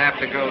 Dick, we'll have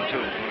to go,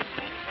 too.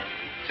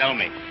 Tell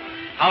me,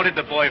 how did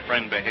the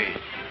boyfriend behave?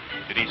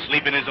 Did he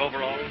sleep in his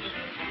overalls?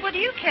 What do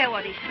you care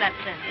what he slept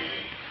in?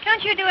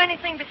 Can't you do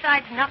anything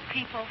besides nut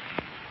people?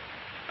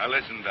 Now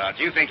listen, Dot,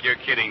 you think you're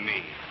kidding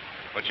me,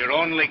 but you're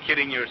only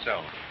kidding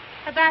yourself.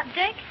 About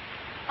Dick?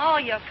 Oh,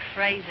 you're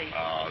crazy.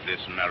 Oh, this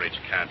marriage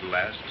can't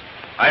last.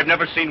 I've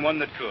never seen one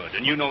that could,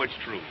 and you know it's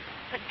true.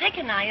 But Dick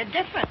and I are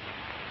different.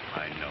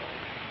 I know.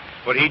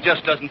 But he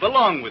just doesn't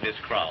belong with this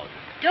crowd.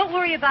 Don't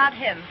worry about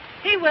him.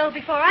 He will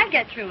before I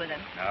get through with him.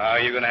 Ah,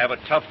 you're going to have a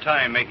tough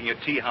time making a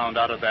tea-hound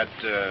out of that,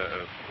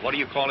 what do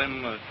you call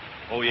him?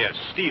 Oh, yes,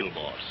 Steel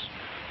Boss.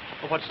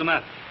 Well, what's the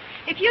matter?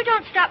 If you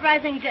don't stop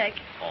raising Dick...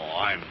 Oh,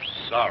 I'm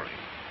sorry.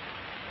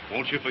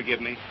 Won't you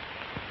forgive me?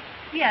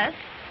 Yes,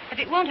 if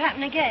it won't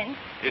happen again.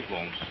 It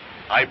won't.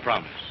 I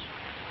promise.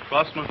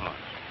 Cross my heart,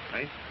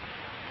 right?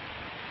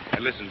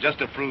 And listen, just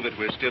to prove that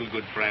we're still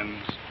good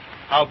friends,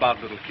 how about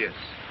a little kiss?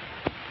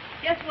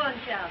 Just one,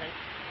 Charlie.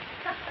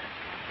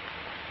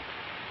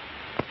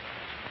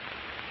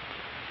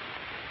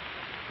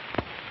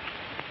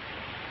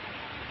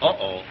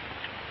 Uh-oh.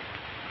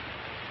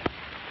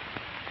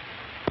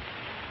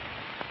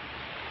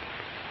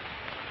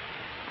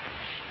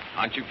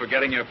 Aren't you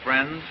forgetting your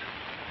friends?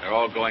 They're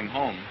all going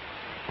home.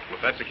 Well,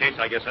 if that's the case,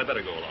 I guess I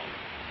better go along.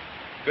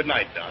 Good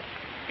night, Dot.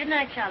 Good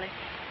night, Charlie.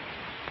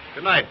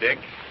 Good night, Dick.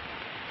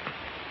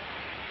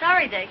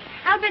 Sorry, Dick.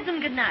 I'll bid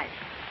them good night.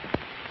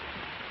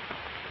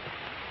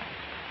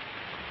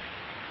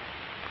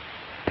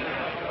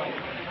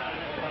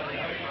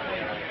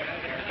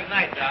 Good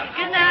night, Dot.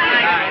 Good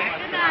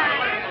night. Good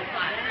night.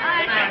 All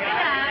right, Dick,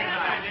 good night.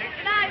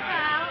 Good night,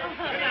 pal.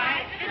 Good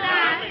night.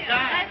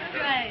 That's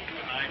great.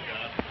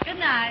 Good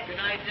night. Good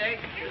night, Dick.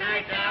 Good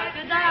night, Dot.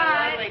 Good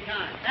night.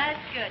 That's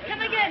good.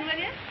 Come again, will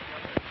you?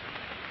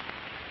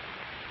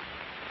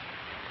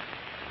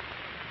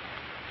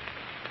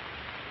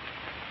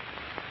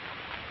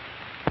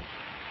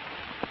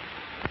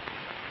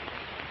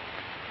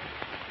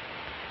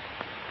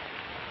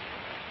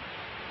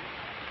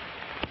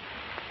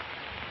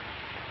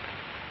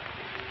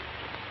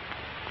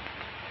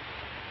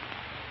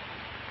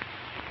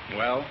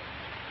 Well,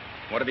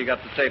 what have you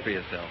got to say for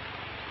yourself?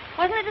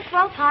 Wasn't it a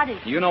swell party?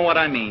 You know what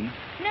I mean.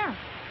 No.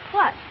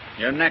 What?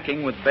 You're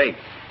necking with Bates.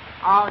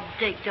 Oh,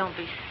 Dick, don't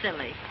be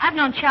silly. I've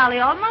known Charlie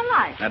all my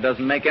life. That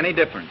doesn't make any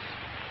difference.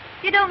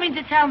 You don't mean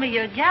to tell me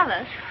you're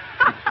jealous?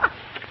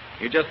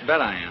 You just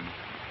bet I am.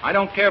 I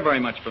don't care very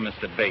much for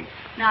Mr. Bates.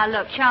 Now,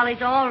 look,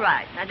 Charlie's all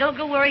right. Now, don't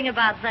go worrying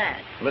about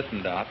that.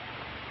 Listen, Dot.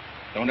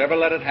 Don't ever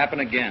let it happen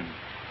again.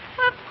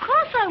 Well, of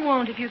course I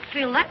won't if you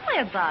feel that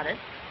way about it.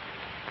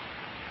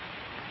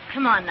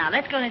 Come on now,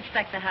 let's go and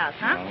inspect the house,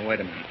 huh? No, wait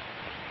a minute.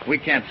 We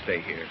can't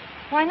stay here.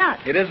 Why not?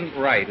 It isn't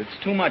right.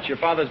 It's too much. Your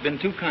father's been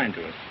too kind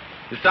to us.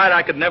 Besides,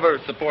 I could never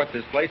support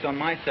this place on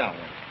my salary.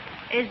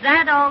 Is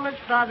that all that's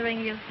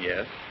bothering you?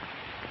 Yes.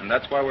 And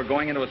that's why we're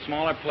going into a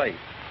smaller place.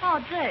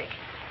 Oh, Dick.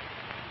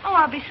 Oh,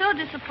 I'll be so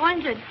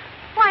disappointed.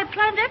 Why, I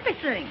planned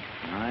everything.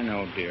 I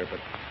know, dear, but...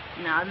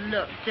 Now,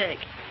 look, Dick.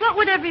 What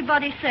would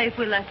everybody say if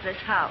we left this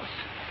house?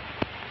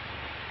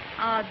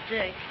 Oh,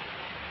 Dick.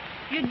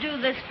 You'd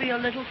do this for your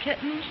little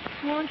kittens,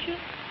 won't you?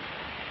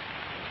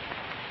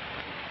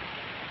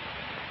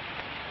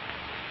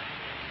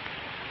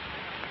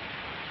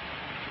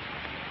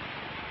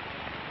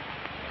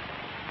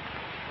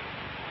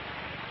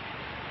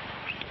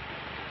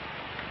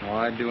 Oh,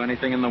 I'd do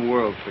anything in the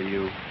world for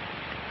you.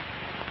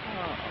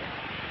 Oh.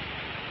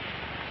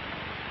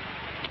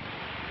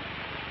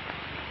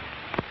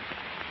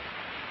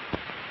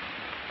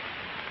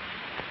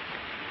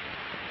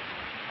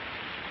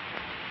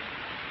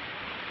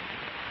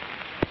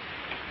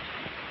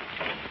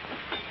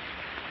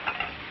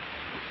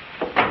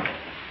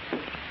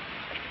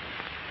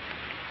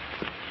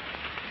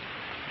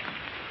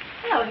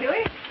 Hello,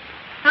 Huey.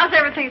 How's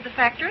everything at the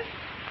factory?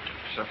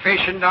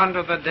 Sufficient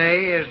unto the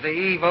day is the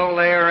evil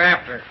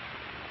thereafter.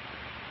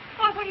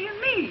 Why, what do you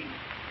mean?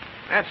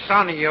 That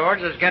son of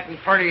yours is getting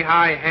pretty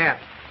high hat.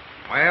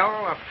 Well,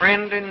 a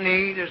friend in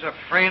need is a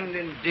friend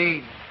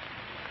indeed.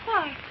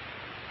 Why,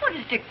 what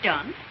has Dick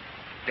done?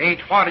 It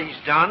ain't what he's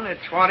done,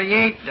 it's what he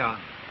ain't done.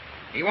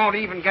 He won't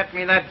even get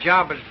me that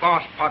job as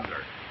boss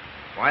puddler.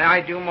 Why,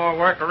 I do more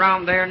work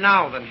around there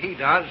now than he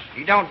does.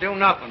 He don't do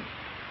nothing.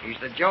 He's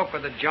the joke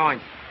of the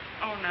joint.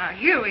 Oh, now,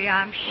 Huey,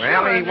 I'm sure.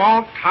 Well, he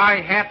won't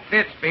high-hat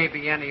this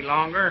baby any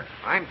longer.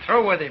 I'm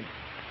through with him.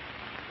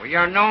 We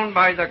are known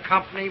by the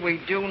company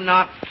we do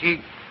not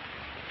keep.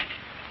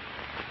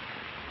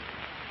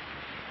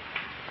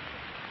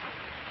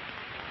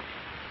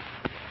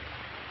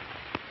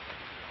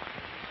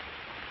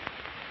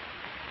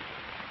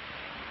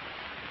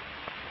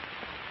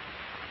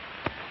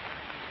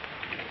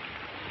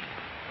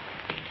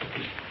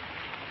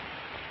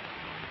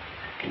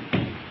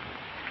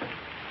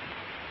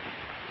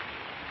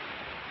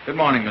 Good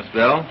morning, Miss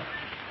Bell.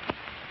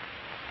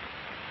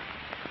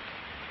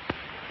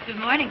 Good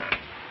morning.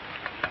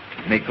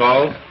 Any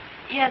calls?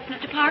 Yes,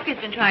 Mr. Parker's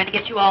been trying to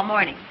get you all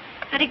morning.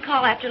 Said he'd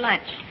call after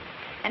lunch.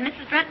 And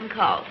Mrs. Brenton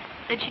called.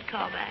 Said she'd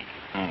call back.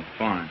 Oh,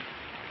 fine.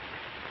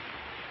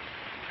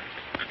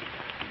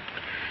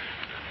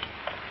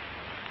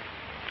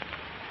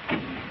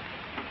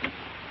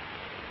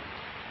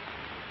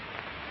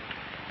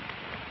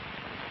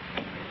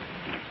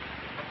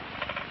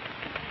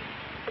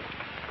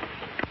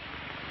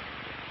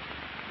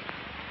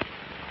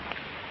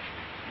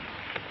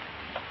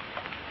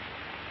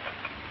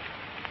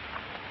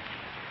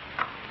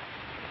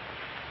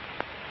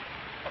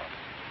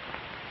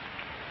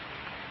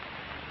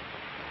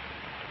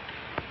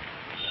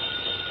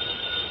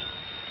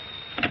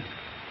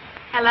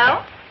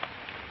 Hello?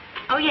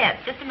 Oh, yes.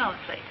 Just a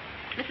moment, please.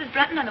 Mrs.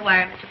 Brenton on the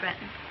wire, Mr.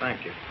 Brenton.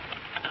 Thank you.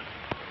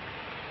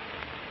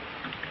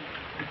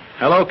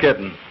 Hello,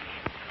 kitten.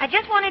 I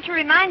just wanted to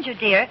remind you,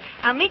 dear,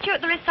 I'll meet you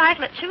at the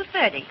recital at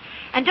 2:30.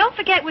 And don't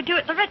forget we're due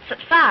at the Ritz at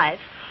 5.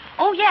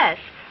 Oh, yes.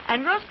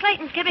 And Rose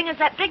Clayton's giving us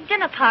that big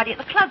dinner party at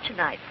the club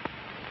tonight.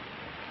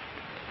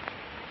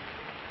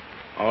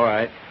 All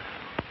right.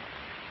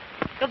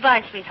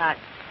 Goodbye, sweetheart.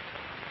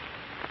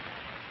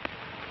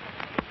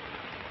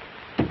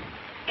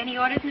 Any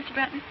orders, Mr.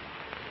 Brenton?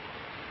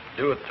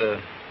 Due at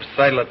the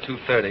recital at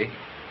 2:30.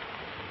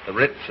 The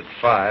Ritz at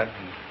 5.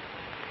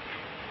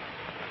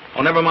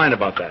 Oh, never mind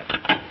about that.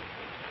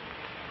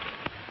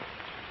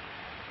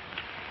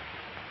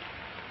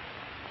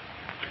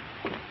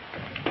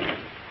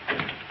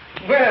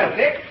 Well,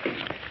 Dick.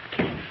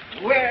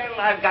 Well,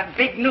 I've got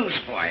big news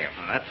for you.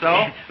 That's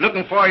all?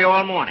 Looking for you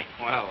all morning.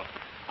 Well,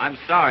 I'm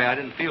sorry. I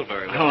didn't feel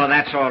very well. Oh,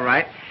 that's all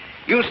right.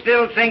 You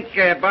still think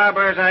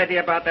Barber's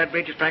idea about that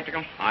bridge is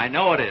practical? I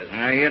know it is.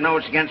 You know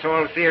it's against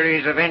all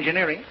theories of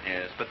engineering.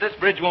 Yes, but this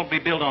bridge won't be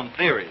built on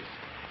theories.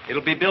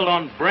 It'll be built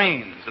on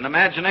brains and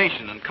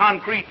imagination and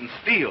concrete and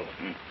steel.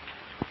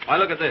 Why,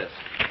 look at this.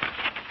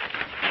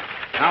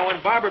 Now,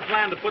 when Barber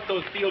planned to put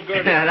those steel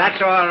girders...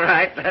 That's all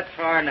right. That's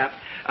far enough.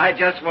 I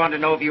just want to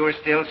know if you were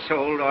still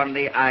sold on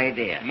the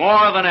idea.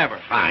 More than ever.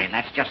 Fine.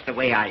 That's just the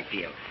way I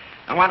feel.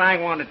 And what I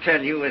want to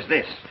tell you is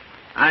this.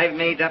 I've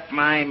made up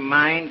my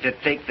mind to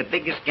take the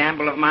biggest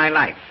gamble of my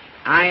life.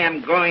 I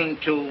am going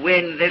to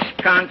win this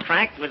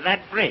contract with that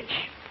bridge.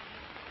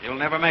 You'll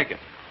never make it.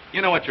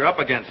 You know what you're up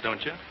against,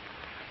 don't you?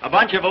 A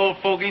bunch of old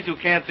fogies who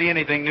can't see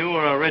anything new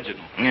or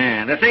original.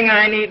 Yeah, the thing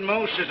I need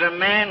most is a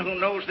man who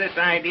knows this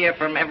idea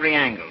from every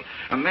angle.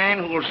 A man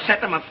who will set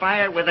them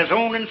afire with his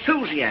own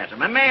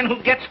enthusiasm. A man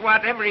who gets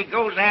whatever he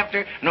goes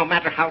after, no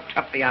matter how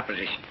tough the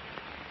opposition.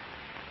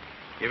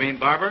 You mean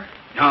Barber?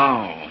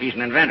 No, he's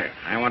an inventor.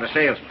 I want a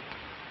salesman.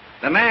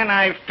 The man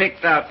I've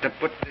picked out to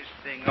put this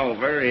thing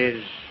over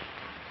is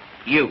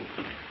you.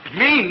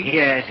 Me?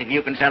 Yes, if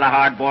you can sell a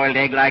hard-boiled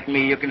egg like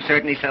me, you can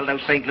certainly sell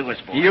those St. Louis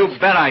boys. You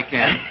bet I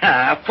can.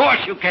 Of course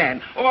you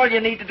can. All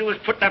you need to do is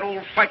put that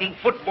old fighting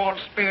football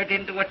spirit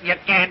into it, and you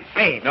can't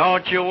fail.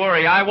 Don't you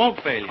worry. I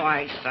won't fail you.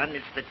 Why, son,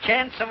 it's the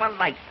chance of a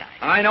lifetime.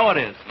 I know it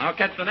is. I'll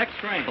catch the next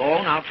train.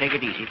 Oh, now take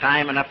it easy.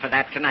 Time enough for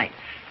that tonight.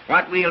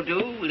 What we'll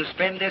do, we'll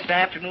spend this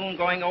afternoon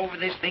going over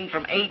this thing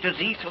from A to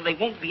Z so there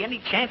won't be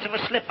any chance of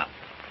a slip-up.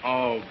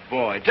 Oh,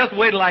 boy. Just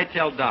wait till I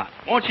tell Dot.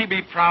 Won't she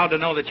be proud to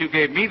know that you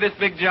gave me this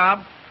big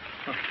job?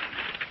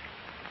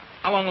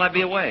 How long will I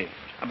be away?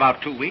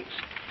 About 2 weeks.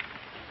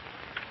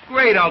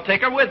 Great. I'll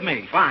take her with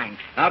me. Fine.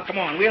 Now, come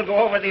on. We'll go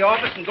over to the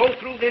office and go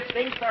through this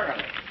thing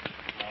thoroughly.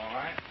 All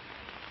right.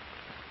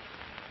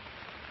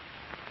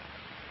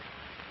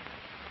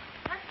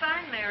 That's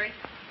fine, Mary.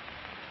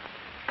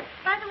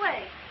 By the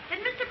way, did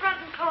Mr.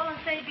 Brunton call and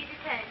say he'd be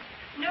detained?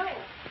 No,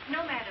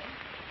 no, madam.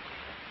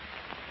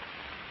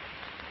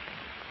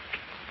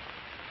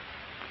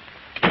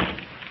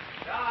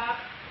 Dot.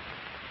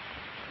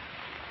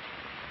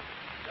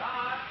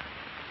 Dot.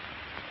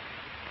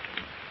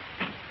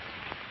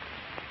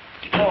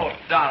 Oh,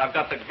 Dot, I've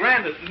got the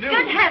grandest news.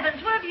 Good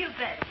heavens, where have you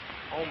been?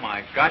 Oh,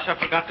 my gosh, I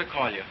forgot to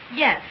call you.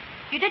 Yes,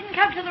 you didn't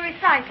come to the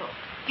recital.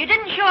 You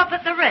didn't show up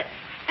at the Ritz.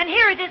 And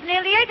here it is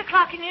nearly 8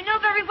 o'clock, and you know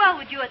very well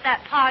with you at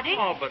that party.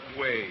 Oh, but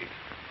wait.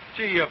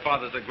 Gee, your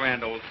father's a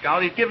grand old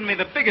scout. He's given me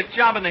the biggest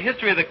job in the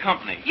history of the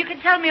company. You can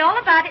tell me all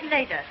about it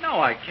later. No,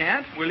 I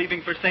can't. We're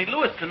leaving for St.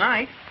 Louis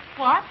tonight.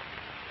 What?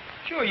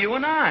 Sure, you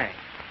and I.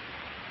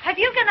 Have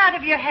you gone out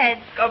of your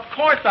head? Of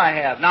course I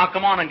have. Now,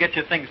 come on and get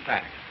your things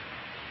packed.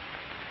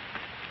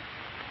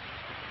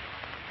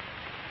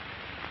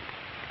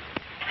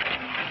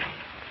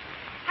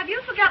 Have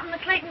you forgotten the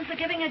Claytons are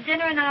giving a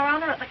dinner in our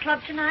honor at the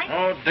club tonight?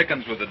 Oh,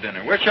 dickens with the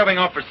dinner. We're shoving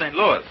off for St.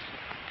 Louis.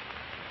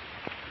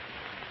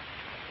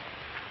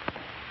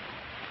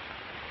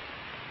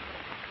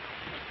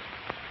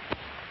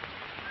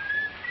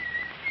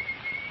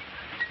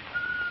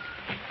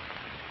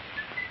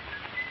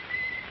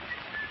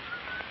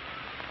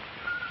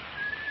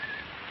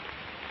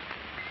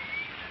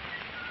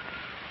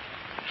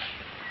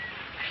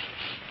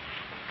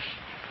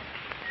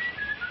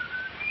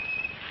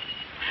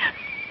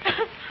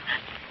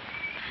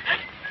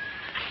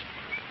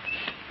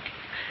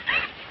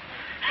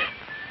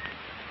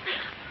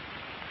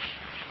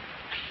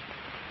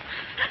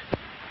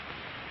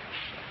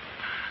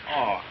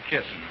 Oh,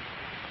 kitten.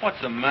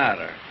 What's the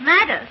matter?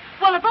 Matter?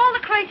 Well, of all the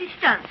crazy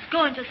stunts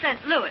going to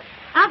St. Louis,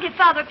 I'll give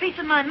Father a piece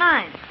of my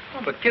mind.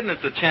 Oh, but, kitten,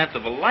 it's the chance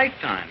of a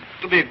lifetime.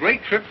 It'll be a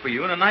great trip for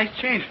you and a nice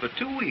change for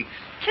 2 weeks.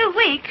 2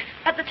 weeks?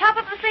 At the top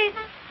of the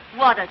season?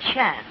 What a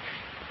chance.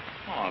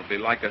 Oh, it'll be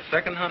like a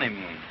second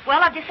honeymoon.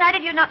 Well, I've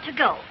decided you're not to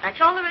go.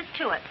 That's all there is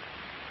to it.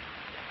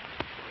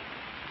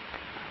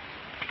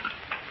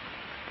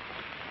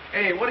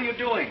 Hey, what are you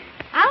doing?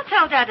 I'll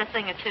tell Dad a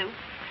thing or two.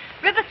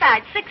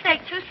 Riverside,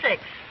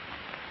 6826.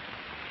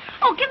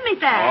 Oh, give me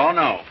that. Oh,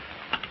 no.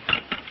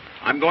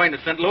 I'm going to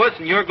St. Louis,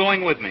 and you're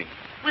going with me.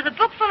 With a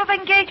book full of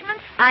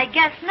engagements? I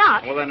guess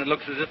not. Well, then it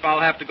looks as if I'll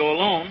have to go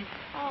alone.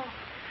 Oh.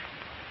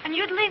 And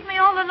you'd leave me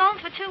all alone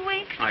for 2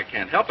 weeks? I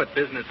can't help it.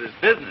 Business is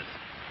business.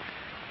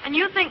 And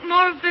you think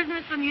more of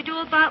business than you do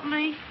about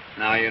me?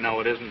 Now, you know,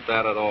 it isn't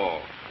that at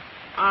all.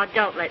 Oh,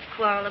 don't let's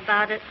quarrel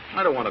about it.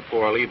 I don't want to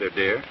quarrel either,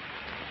 dear.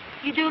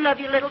 You do love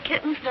your little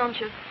kittens, don't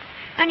you?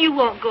 And you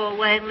won't go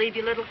away and leave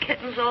your little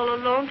kittens all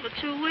alone for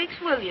 2 weeks,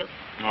 will you?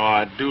 Oh,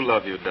 I do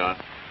love you, Dot.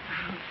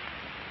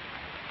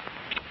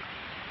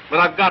 But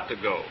I've got to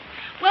go.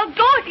 Well,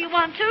 go if you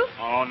want to.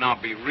 Oh, now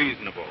be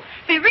reasonable.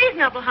 Be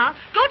reasonable, huh?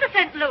 Go to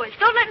St. Louis.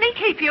 Don't let me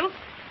keep you.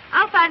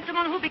 I'll find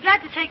someone who'll be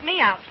glad to take me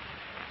out.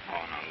 Oh,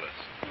 now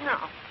listen.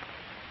 No.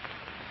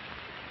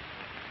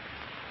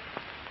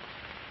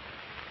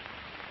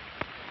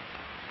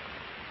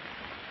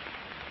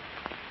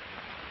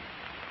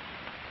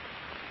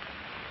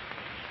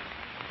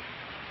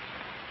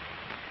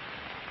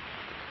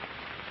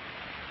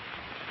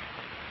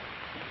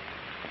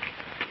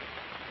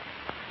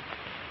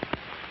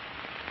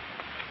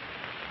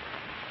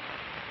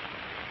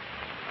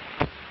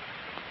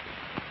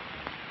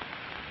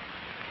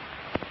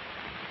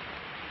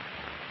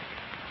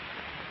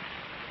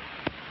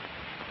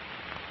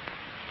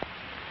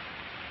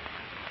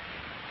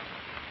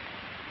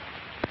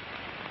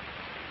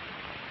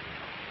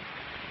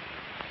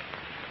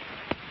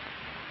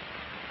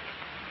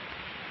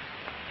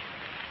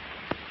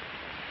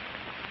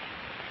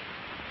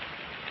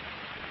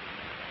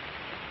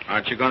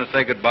 Aren't you going to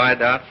say goodbye,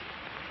 Dot?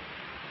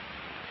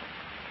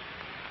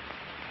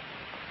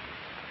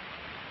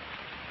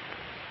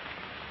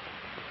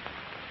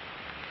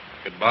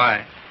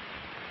 Goodbye.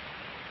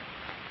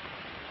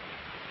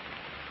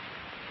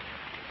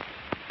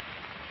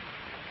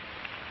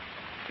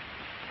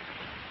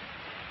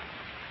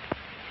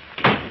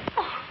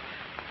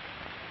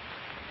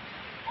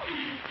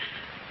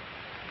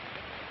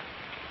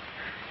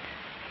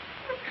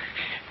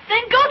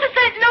 Then go to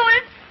St.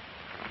 Louis.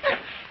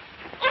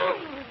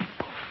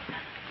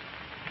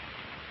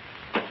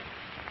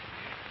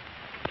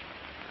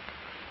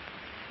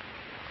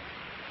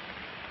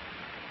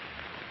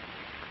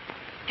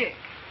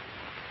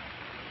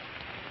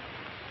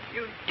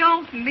 You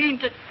don't mean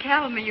to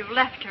tell me you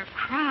left her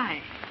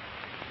crying.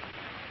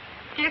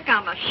 Dick,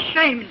 I'm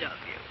ashamed of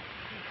you.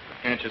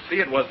 Can't you see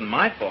it wasn't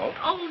my fault?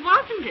 Oh,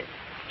 wasn't it?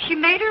 She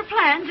made her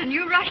plans, and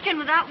you rushed in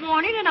without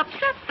warning and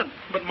upset them.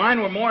 But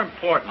mine were more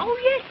important. Oh,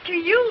 yes, to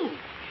you.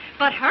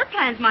 But her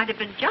plans might have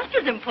been just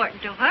as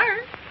important to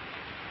her.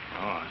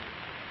 Oh,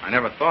 I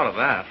never thought of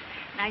that.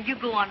 Now, you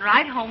go on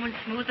right home and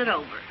smooth it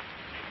over.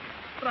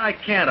 But I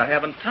can't. I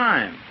haven't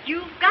time.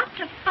 You've got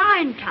to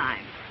find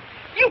time.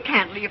 You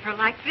can't leave her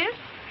like this.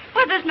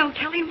 Well, there's no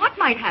telling what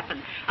might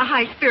happen. A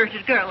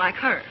high-spirited girl like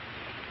her.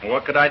 Well,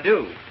 what could I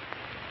do?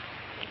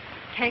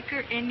 Take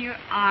her in your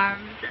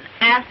arms and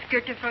ask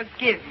her to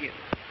forgive you.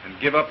 And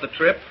give up the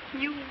trip?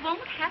 You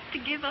won't have to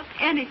give up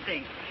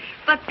anything.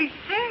 But be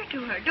fair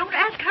to her. Don't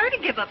ask her to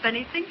give up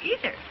anything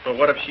either. But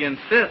what if she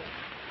insists?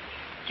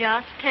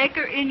 Just take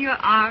her in your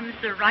arms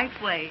the right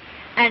way,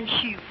 and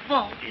she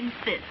won't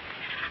insist.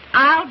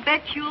 I'll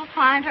bet you'll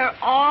find her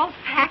all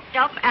packed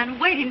up and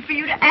waiting for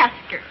you to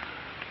ask her.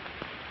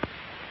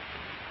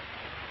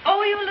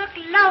 Oh, you look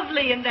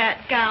lovely in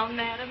that gown,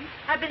 madam.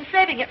 I've been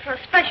saving it for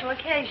a special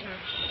occasion.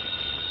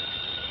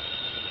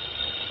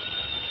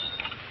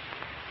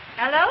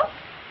 Hello?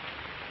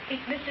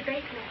 It's Mr.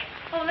 Bates.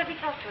 Oh, let me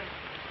talk to him.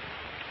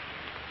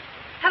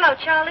 Hello,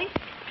 Charlie.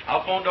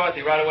 I'll phone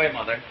Dorothy right away,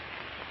 Mother.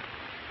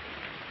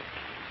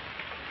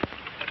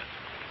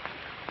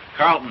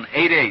 Carlton,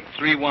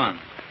 8831.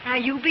 Now,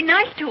 you be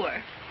nice to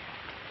her.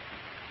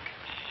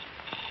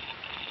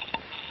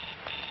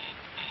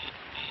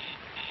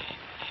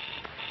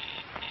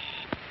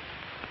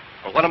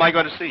 Well, when am I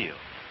going to see you?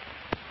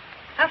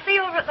 I'll see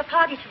you over at the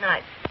party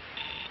tonight.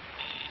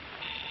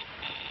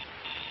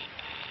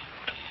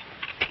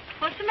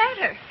 What's the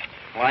matter?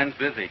 Line's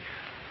busy.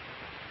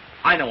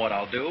 I know what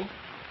I'll do.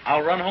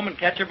 I'll run home and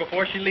catch her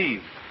before she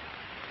leaves.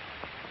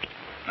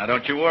 Now,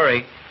 don't you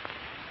worry.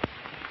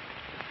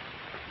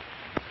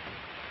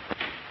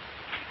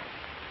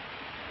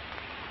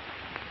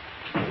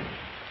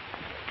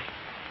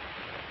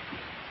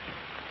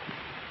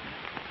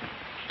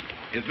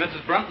 Is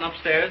Mrs. Brunton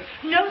upstairs?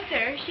 No,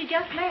 sir. She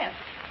just left.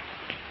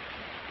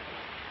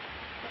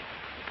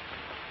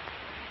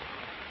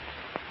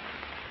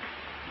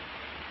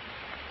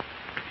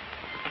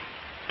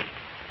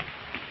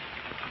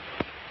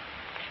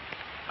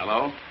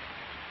 Hello?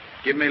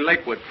 Give me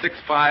Lakewood,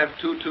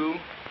 6522.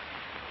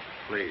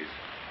 Please.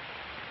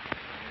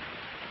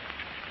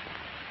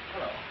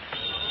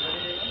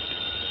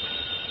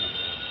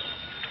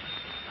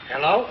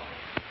 Hello?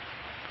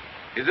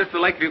 Is this the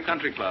Lakeview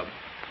Country Club?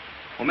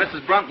 Well,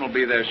 Mrs. Brunton will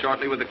be there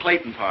shortly with the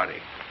Clayton party.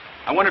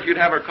 I wonder if you'd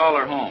have her call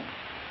her home.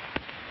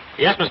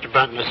 Yes, Mr.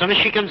 Brunton, as soon as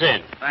she comes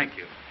in. Thank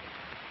you.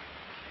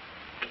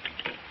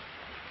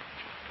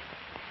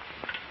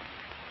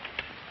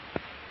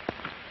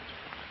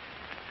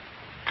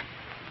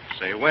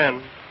 Say when.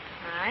 All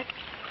right.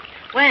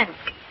 When?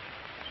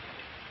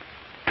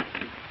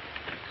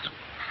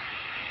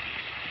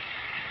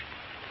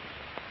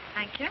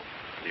 Thank you.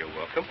 You're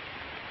welcome.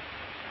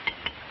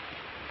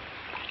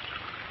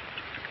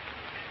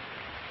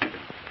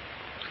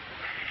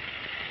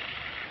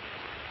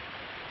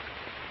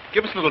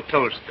 Give us a little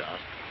toast, Doc.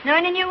 Know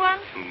any new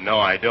ones? No,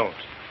 I don't.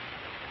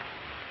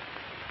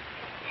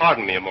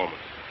 Pardon me a moment.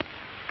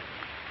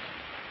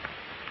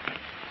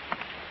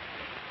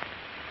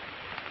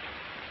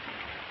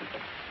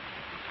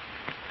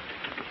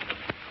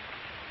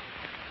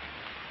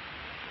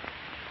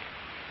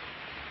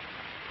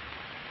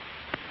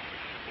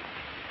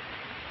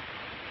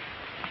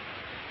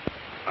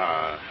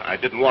 I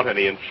didn't want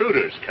any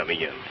intruders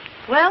coming in.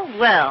 Well,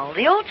 well.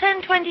 The old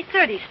 10, 20,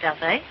 30 stuff,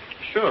 eh?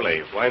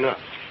 Surely, why not?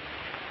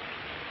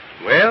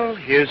 Well,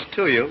 here's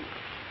to you.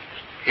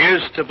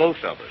 Here's to both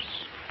of us.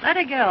 Let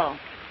her go.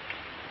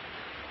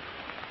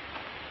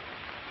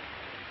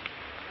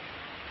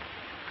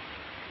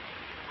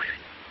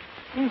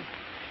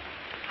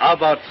 How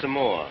about some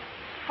more?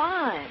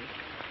 Fine.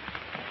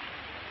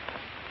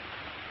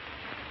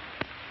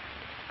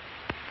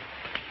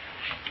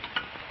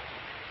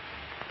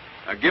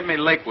 Give me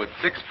Lakewood,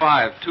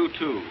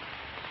 6522.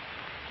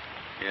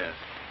 Yes.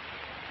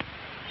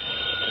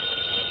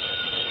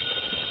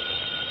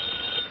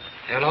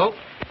 Hello?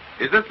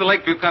 Is this the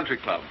Lakeview Country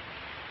Club?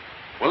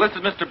 Well, this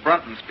is Mr.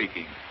 Brunton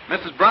speaking.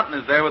 Mrs. Brunton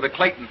is there with the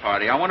Clayton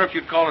party. I wonder if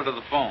you'd call her to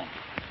the phone.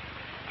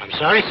 I'm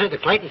sorry, sir. The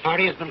Clayton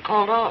party has been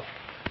called off.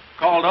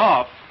 Called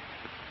off?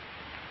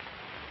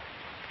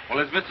 Well,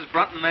 is Mrs.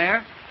 Brunton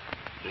there?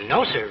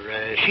 No,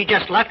 sir. She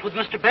just left with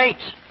Mr.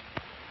 Bates.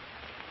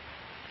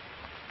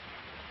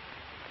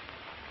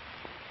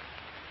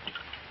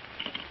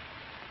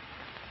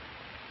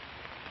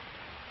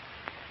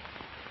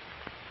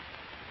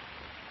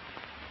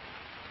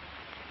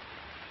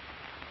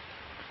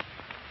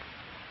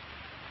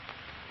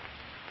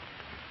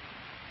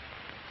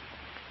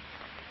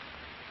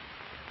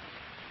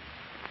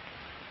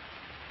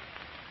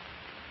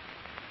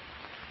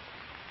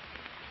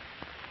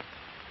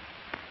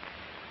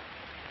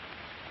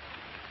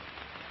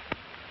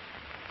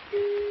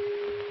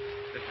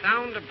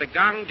 sound of the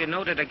gong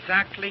denoted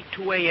exactly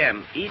 2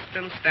 a.m.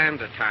 Eastern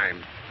Standard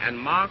Time and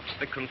marks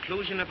the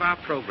conclusion of our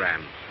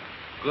program.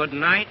 Good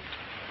night,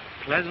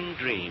 pleasant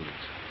dreams.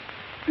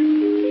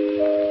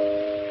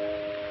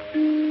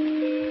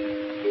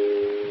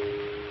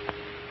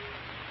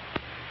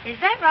 Is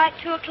that right,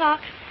 2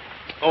 o'clock?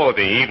 Oh,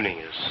 the evening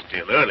is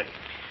still early.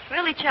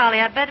 Really, Charlie,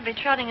 I'd better be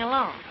trotting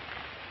along.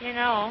 You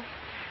know,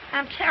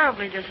 I'm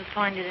terribly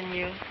disappointed in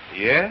you.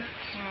 Yes?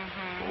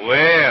 Mm-hmm.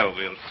 Well,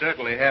 we'll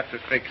certainly have to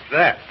fix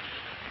that.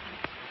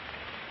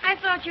 I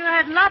thought you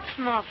had lots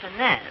more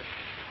finesse.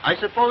 I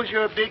suppose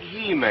your big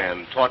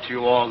he-man taught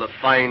you all the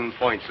fine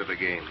points of the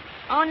game.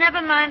 Oh,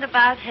 never mind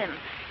about him.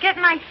 Get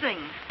my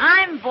things.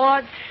 I'm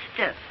bored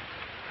stiff.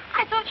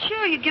 I thought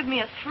sure you'd give me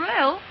a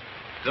thrill.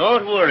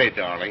 Don't worry,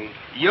 darling.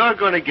 You're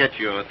going to get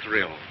your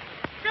thrill.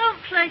 Don't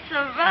play so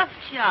rough,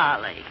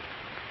 Charlie.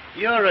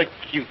 You're a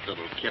cute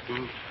little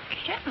kitten.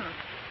 Kitten?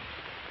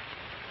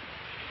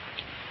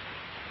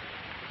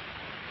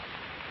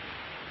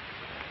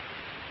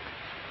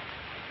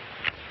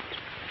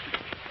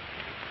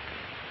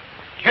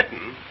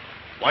 Kitten?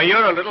 Why,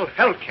 you're a little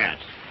hellcat.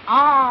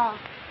 Ah,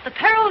 the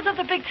perils of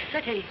the big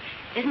city.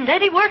 Isn't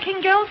any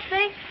working girl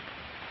safe?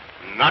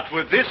 Not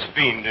with this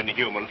fiend in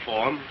human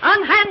form.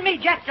 Unhand me,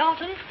 Jack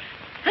Dalton.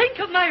 Think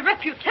of my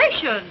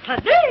reputation,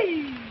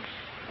 please.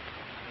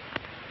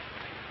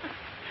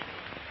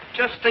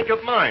 Just think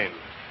of mine.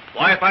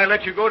 Why, if I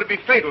let you go to be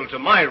fatal to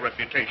my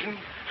reputation.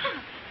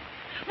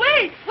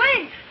 Wait.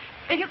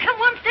 If you come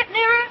one step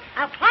nearer,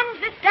 I'll plunge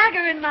this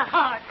dagger in my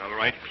heart. All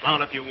right,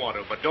 clown if you want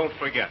to, but don't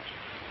forget,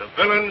 the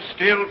villain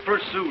still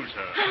pursues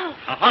her. Oh.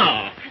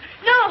 Ha-ha!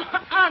 No,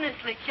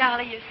 honestly,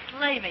 Charlie, you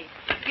slay me.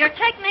 Your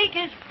technique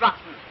is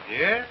rotten.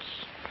 Yes?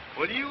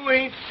 Well, you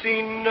ain't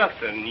seen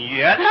nothing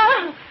yet.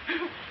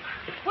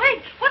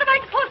 Wait, what am I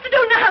supposed to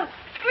do now?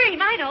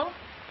 Scream, I know.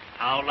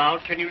 How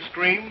loud can you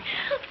scream?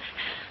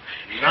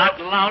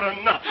 Not loud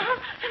enough.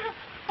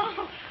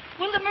 Oh,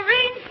 will the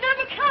Marines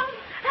never come?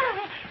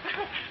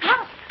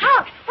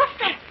 Hark! What's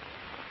that?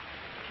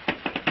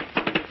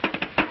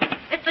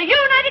 It's the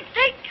United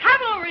States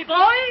Cavalry,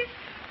 boys.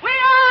 We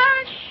are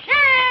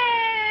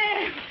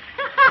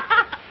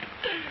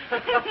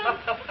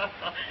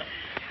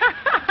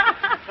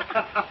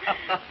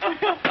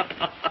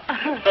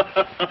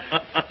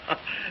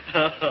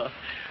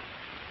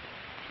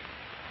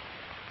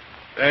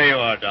There you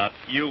are, Doc.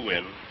 You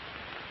win.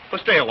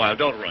 Well, stay a while.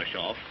 Don't rush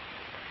off.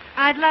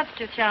 I'd love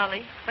to,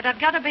 Charlie, but I've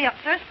got to be up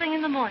first thing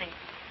in the morning.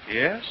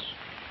 Yes?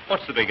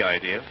 What's the big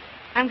idea?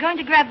 I'm going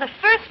to grab the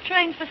first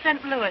train for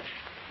St. Louis.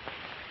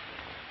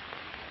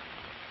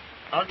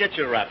 I'll get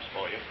your wraps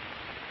for you.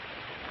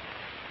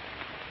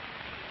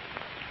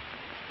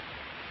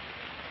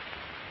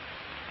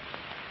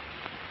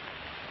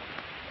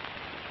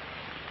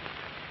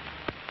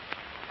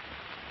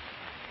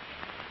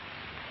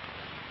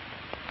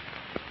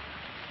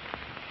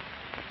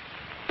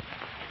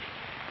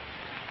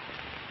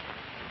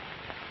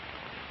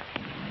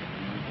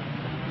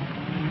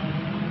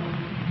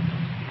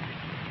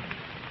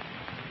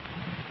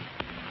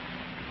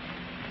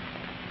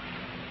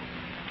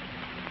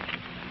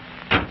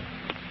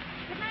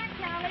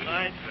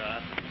 Night,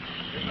 Doc.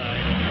 Good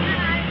night.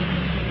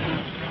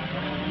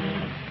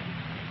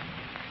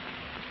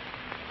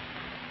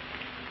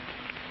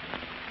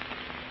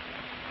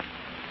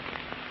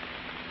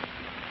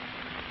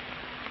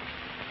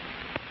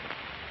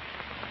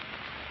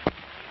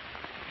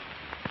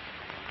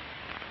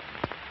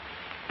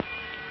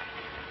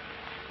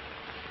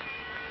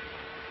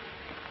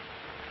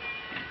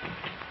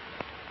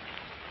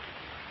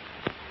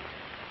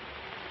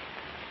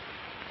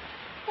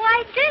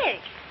 Why,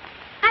 Dick,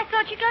 I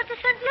thought you got to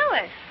St.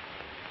 Louis.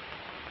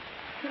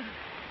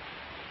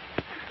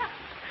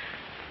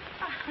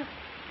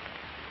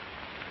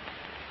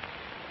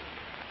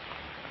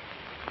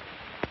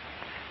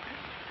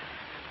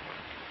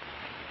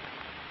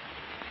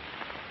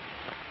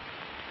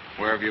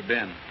 Where have you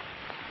been?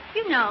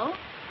 You know,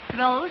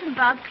 Rose and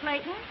Bob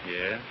Clayton.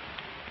 Yeah?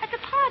 At the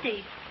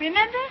party,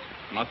 remember?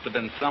 Must have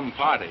been some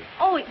party.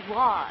 Oh, it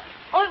was.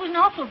 Oh, it was an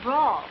awful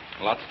brawl.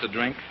 Lots to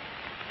drink?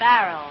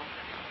 Barrel.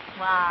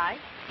 Why?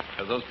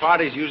 Because those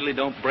parties usually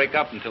don't break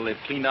up until they've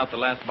cleaned out the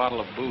last bottle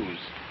of booze.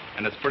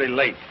 And it's pretty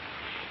late.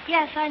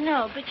 Yes, I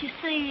know, but you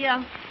see,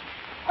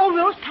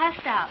 Rose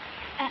passed out.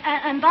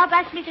 And Bob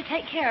asked me to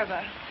take care of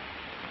her.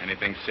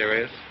 Anything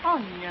serious? Oh,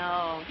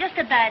 no. Just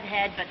a bad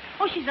head, but,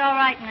 she's all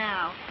right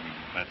now.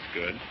 That's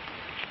good.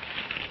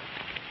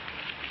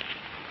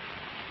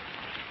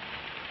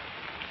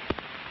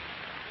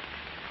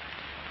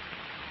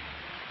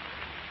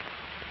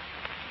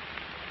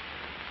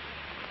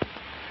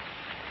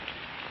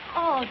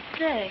 Oh,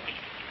 Dick.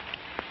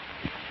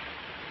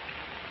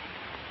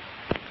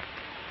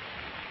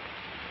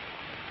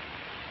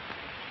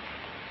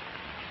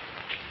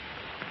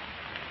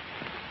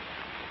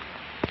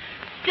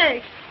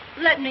 Dick,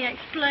 let me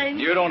explain.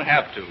 You don't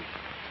have to.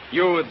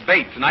 You're with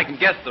Bates, and I can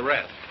guess the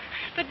rest.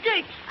 But,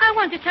 Dick, I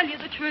want to tell you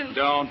the truth.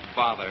 Don't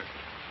bother.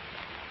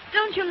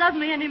 Don't you love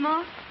me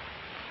anymore?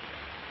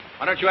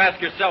 Why don't you ask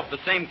yourself the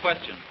same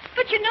question?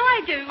 But you know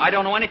I do. I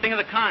don't know anything of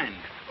the kind.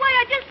 Why,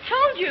 I just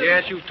told you.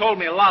 Yes, you've told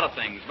me a lot of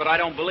things, but I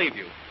don't believe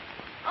you.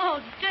 Oh,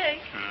 Dick.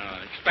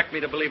 Expect me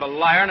to believe a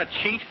liar and a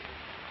cheat?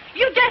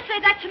 You dare say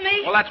that to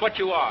me? Well, that's what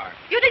you are.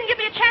 You didn't give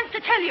me a chance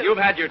to tell you. You've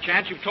had your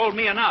chance. You've told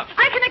me enough.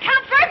 I can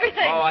account for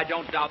everything. Oh, I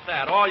don't doubt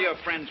that. All your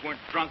friends weren't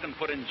drunk and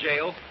put in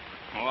jail.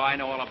 Oh, I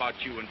know all about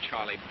you and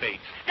Charlie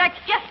Bates. That's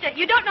just it.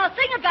 You don't know a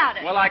thing about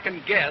it. Well, I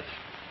can guess.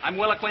 I'm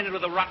well acquainted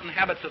with the rotten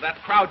habits of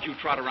that crowd you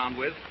trot around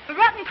with. The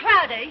rotten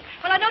crowd, eh?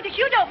 Well, I notice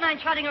you don't mind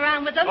trotting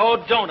around with them. Oh,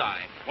 don't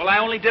I? Well, I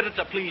only did it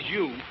to please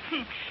you.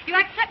 You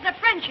accept their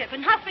friendship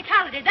and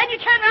hospitality. Then you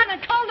turn around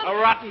and call them... A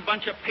rotten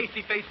bunch of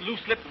pasty-faced,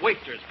 loose-lipped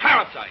wasters.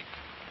 Parasites.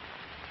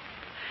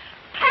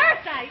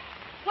 Parasites?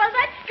 Well,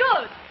 that's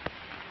good.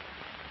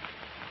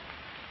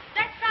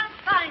 That sounds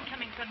fine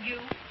coming from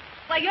you.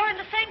 Why, you're in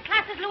the same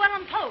class as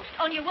Llewellyn Post,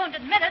 only you won't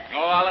admit it.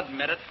 Oh, I'll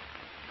admit it.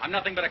 I'm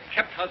nothing but a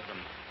kept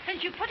husband.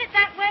 Since you put it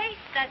that way,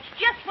 that's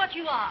just what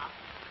you are.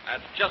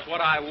 That's just what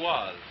I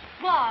was.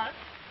 Was?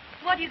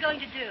 What are you going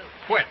to do?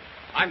 Quit.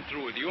 I'm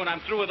through with you, and I'm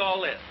through with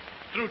all this.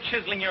 Through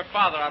chiseling your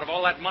father out of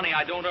all that money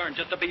I don't earn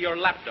just to be your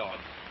lapdog.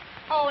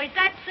 Oh, is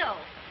that so?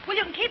 Well,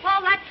 you can keep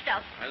all that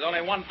stuff. There's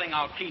only one thing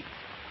I'll keep.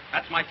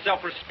 That's my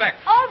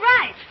self-respect. All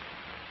right.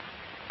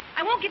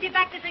 I won't give you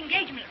back this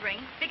engagement ring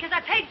because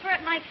I paid for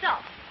it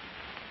myself.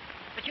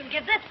 But you can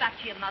give this back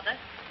to your mother.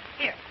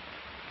 Here.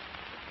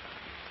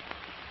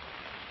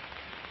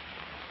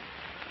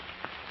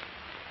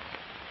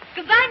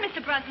 Goodbye,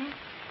 Mr. Brunton.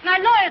 My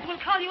lawyers will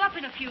call you up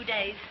in a few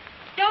days.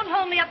 Don't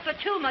hold me up for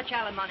too much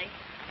alimony.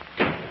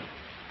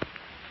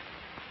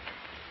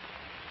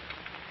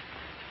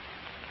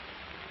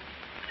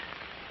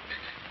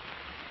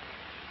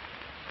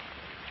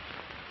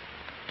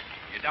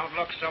 You don't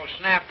look so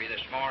snappy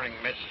this morning,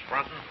 Mrs.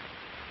 Brunton.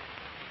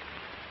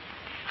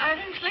 I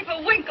didn't sleep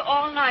a wink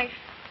all night.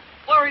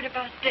 Worried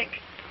about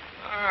Dick.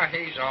 Ah,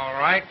 he's all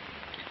right.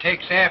 He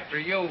takes after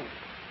you.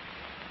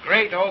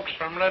 Great oaks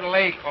from little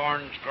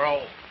acorns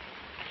grow.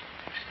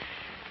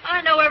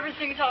 I know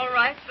everything's all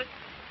right, but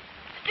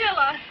still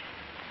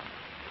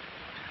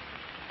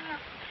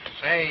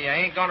Say, you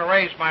ain't gonna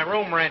raise my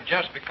room rent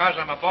just because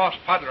I'm a boss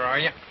puddler, are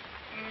you?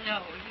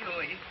 No,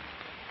 Huey.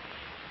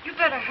 You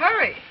better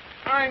hurry.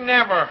 I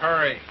never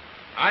hurry.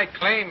 I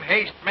claim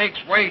haste makes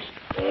waste.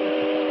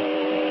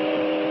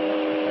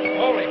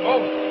 Holy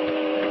moly.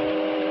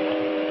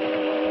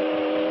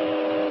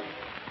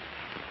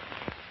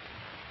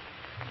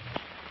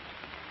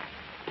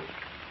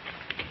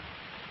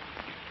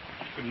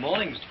 Good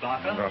morning, Mr.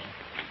 Barker.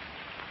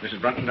 Mrs.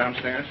 Brunton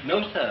downstairs?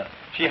 No, sir.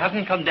 She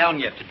hasn't come down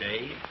yet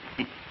today.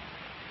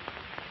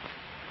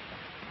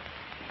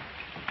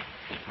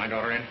 My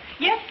daughter in?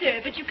 Yes,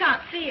 sir, but you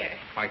can't see her.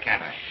 Why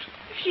can't I?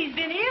 She's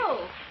been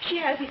ill. She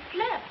hasn't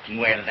slept.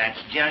 Well, that's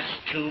just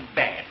too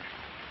bad.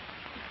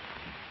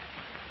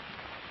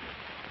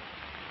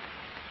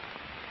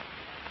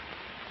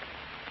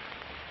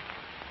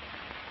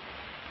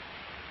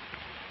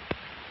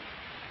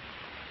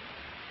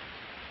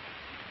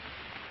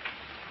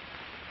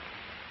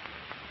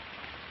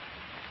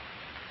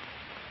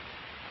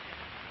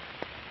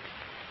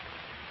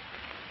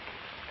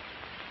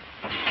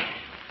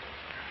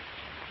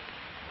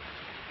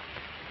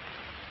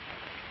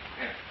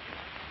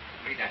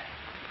 Read that.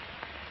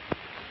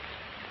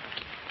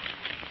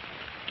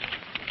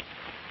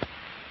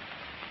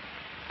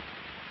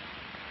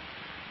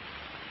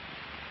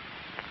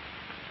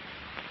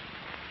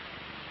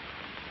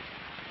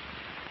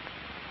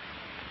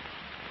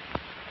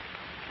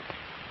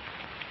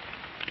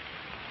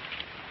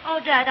 Oh,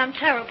 Dad, I'm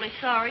terribly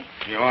sorry.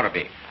 You ought to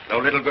be. No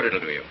little good it'll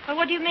do you. Well,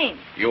 what do you mean?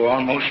 You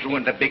almost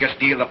ruined the biggest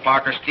deal the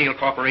Parker Steel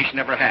Corporation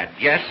ever had.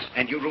 Yes,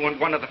 and you ruined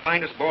one of the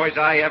finest boys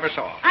I ever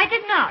saw. I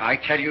did not. I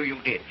tell you,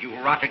 you did. You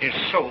rotted his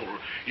soul.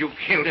 You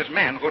killed his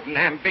manhood and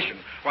ambition.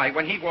 Why,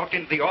 when he walked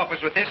into the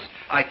office with this,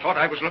 I thought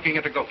I was looking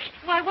at a ghost.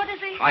 Why, what is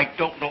he? I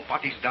don't know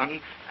what he's done,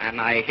 and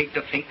I hate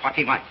to think what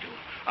he might do.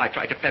 I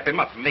tried to pep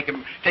him up and make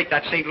him take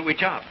that St. Louis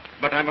job,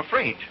 but I'm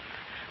afraid.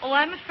 Oh,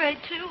 I'm afraid,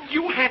 too.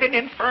 You had an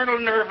infernal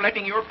nerve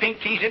letting your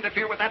pink teas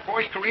interfere with that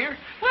boy's career?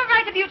 What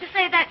right have you to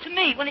say that to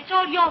me when it's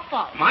all your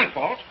fault? My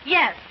fault?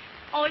 Yes.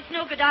 Oh, it's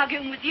no good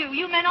arguing with you.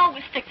 You men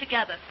always stick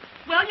together.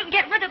 Well, you can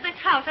get rid of this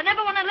house. I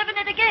never want to live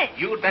in it again.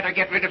 You'd better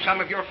get rid of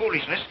some of your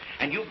foolishness,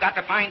 and you've got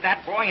to find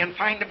that boy and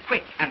find him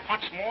quick. And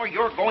what's more,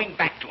 you're going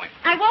back to him.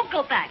 I won't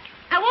go back.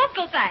 I won't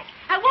go back.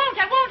 I won't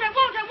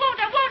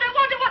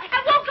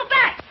go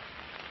back.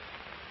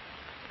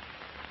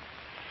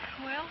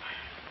 Well,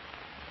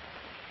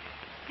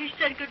 he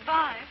said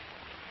goodbye.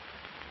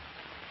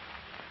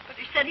 But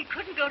he said he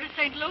couldn't go to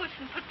St. Louis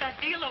and put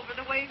that deal over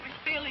the way he was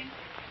feeling.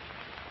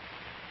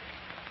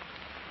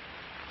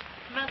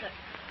 Mother,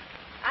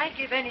 I'd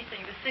give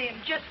anything to see him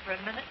just for a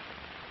minute.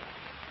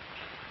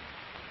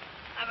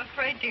 I'm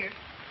afraid, dear,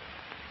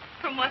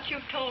 from what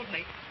you've told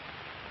me,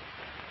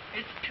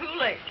 it's too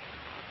late.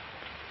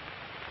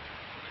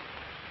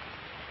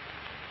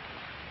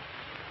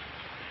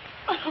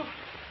 Oh.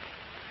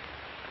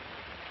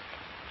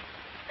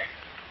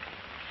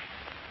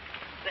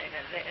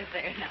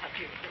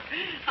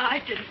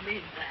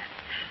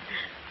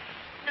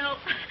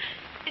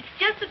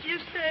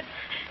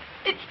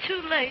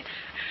 too late.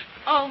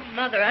 Oh,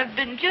 Mother, I've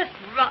been just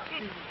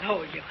rotten.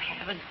 No, you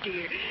haven't,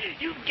 dear.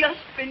 You've just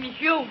been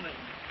human.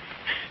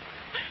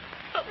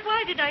 But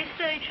why did I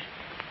say...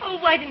 Oh,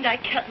 why didn't I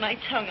cut my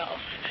tongue off?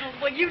 Oh,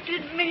 well, you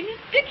didn't mean it.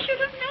 Dick should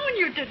have known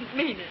you didn't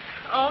mean it.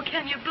 Oh,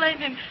 can you blame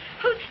him?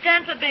 Who'd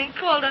stand for being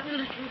called up?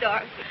 Listen,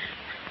 Dorothy.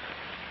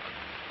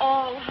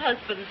 All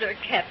husbands are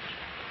kept.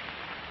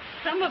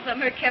 Some of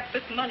them are kept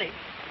with money.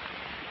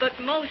 But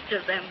most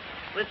of them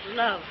with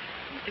love,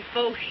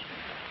 devotion,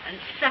 and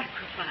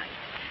sacrifice.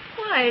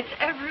 Why, it's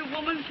every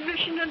woman's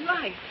mission in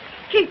life,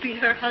 keeping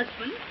her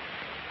husband.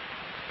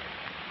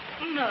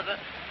 Mother.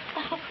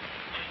 Oh.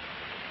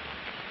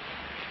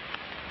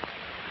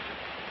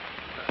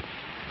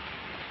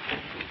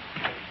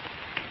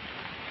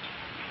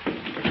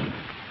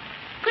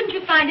 Couldn't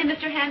you find him,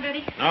 Mr.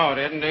 Hanratty? No,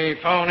 didn't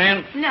he phone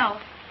in? No.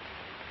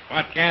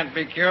 What can't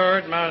be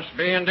cured must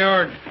be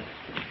endured.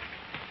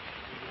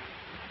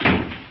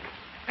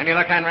 Any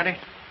luck, Hanratty?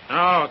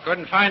 No,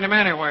 couldn't find him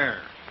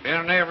anywhere. Been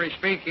in every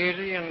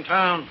speakeasy in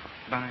town.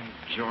 By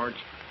George.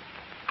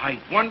 I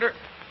wonder...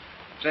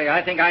 Say,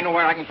 I think I know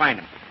where I can find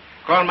him.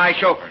 Call my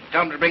chauffeur and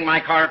tell him to bring my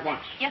car at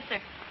once. Yes, sir.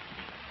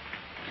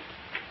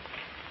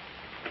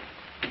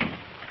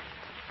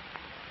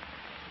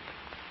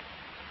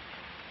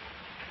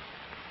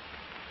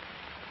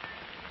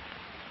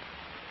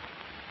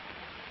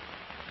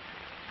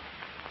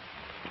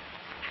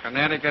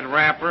 Connecticut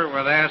wrapper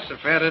with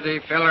acidity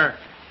filler.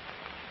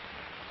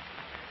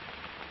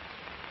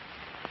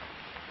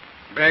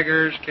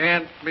 Beggars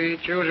can't be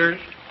choosers.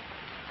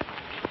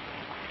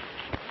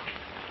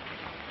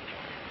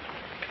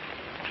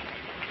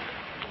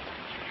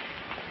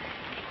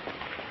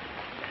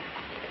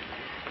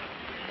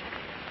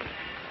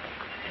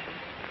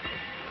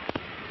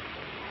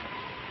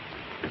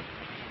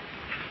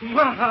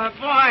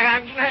 Boy,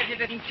 I'm glad you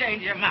didn't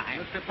change your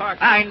mind. Mr.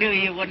 Parker. I knew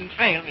you wouldn't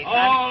fail me, son.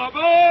 All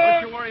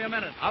aboard! Don't you worry a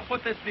minute. I'll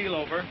put this deal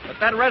over. But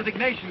that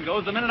resignation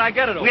goes the minute I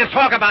get it over. We'll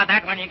talk about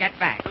that when you get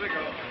back. Here we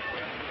go.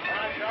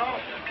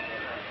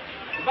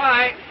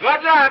 Goodbye.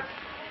 Good luck.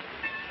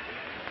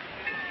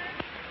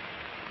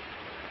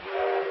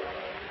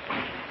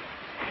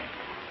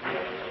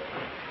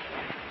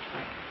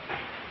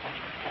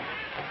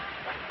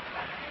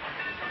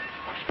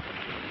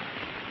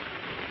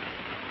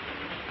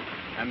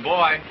 And,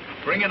 boy,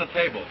 bring in a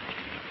table.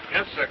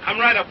 Yes, sir. Come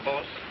right up,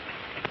 boss.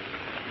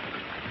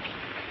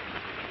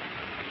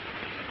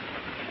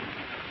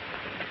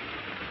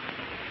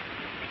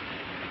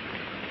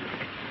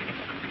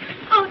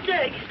 Oh,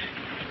 Dick,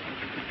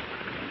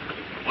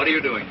 What are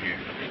you doing here?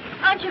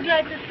 aren't you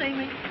glad to see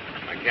me?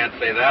 I can't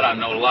say that. I'm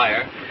no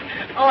liar.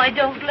 Oh, I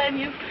don't blame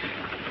you.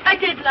 I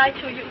did lie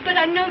to you, but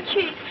I'm no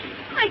cheat.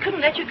 I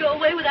couldn't let you go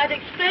away without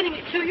explaining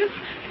it to you.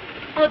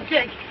 Oh,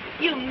 Dick,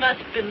 you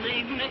must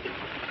believe me.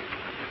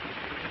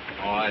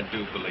 Oh, I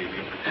do believe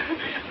you.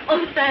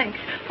 Oh, thanks.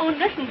 Oh,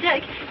 listen,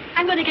 Dick,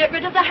 I'm going to get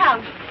rid of the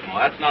house. Well,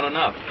 that's not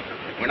enough.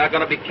 We're not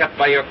going to be kept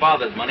by your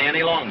father's money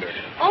any longer.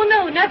 Oh,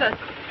 no, never.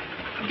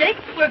 Dick,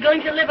 we're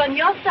going to live on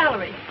your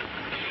salary.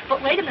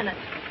 But wait a minute.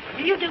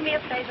 Will you do me a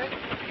favor?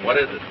 What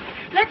is it?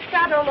 Let's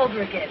start all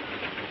over again.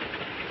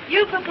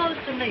 You propose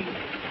to me.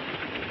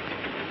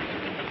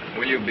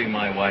 Will you be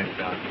my wife,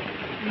 Doc?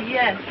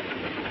 Yes.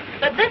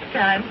 But this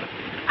time,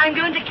 I'm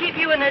going to keep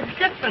you in a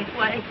different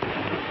way.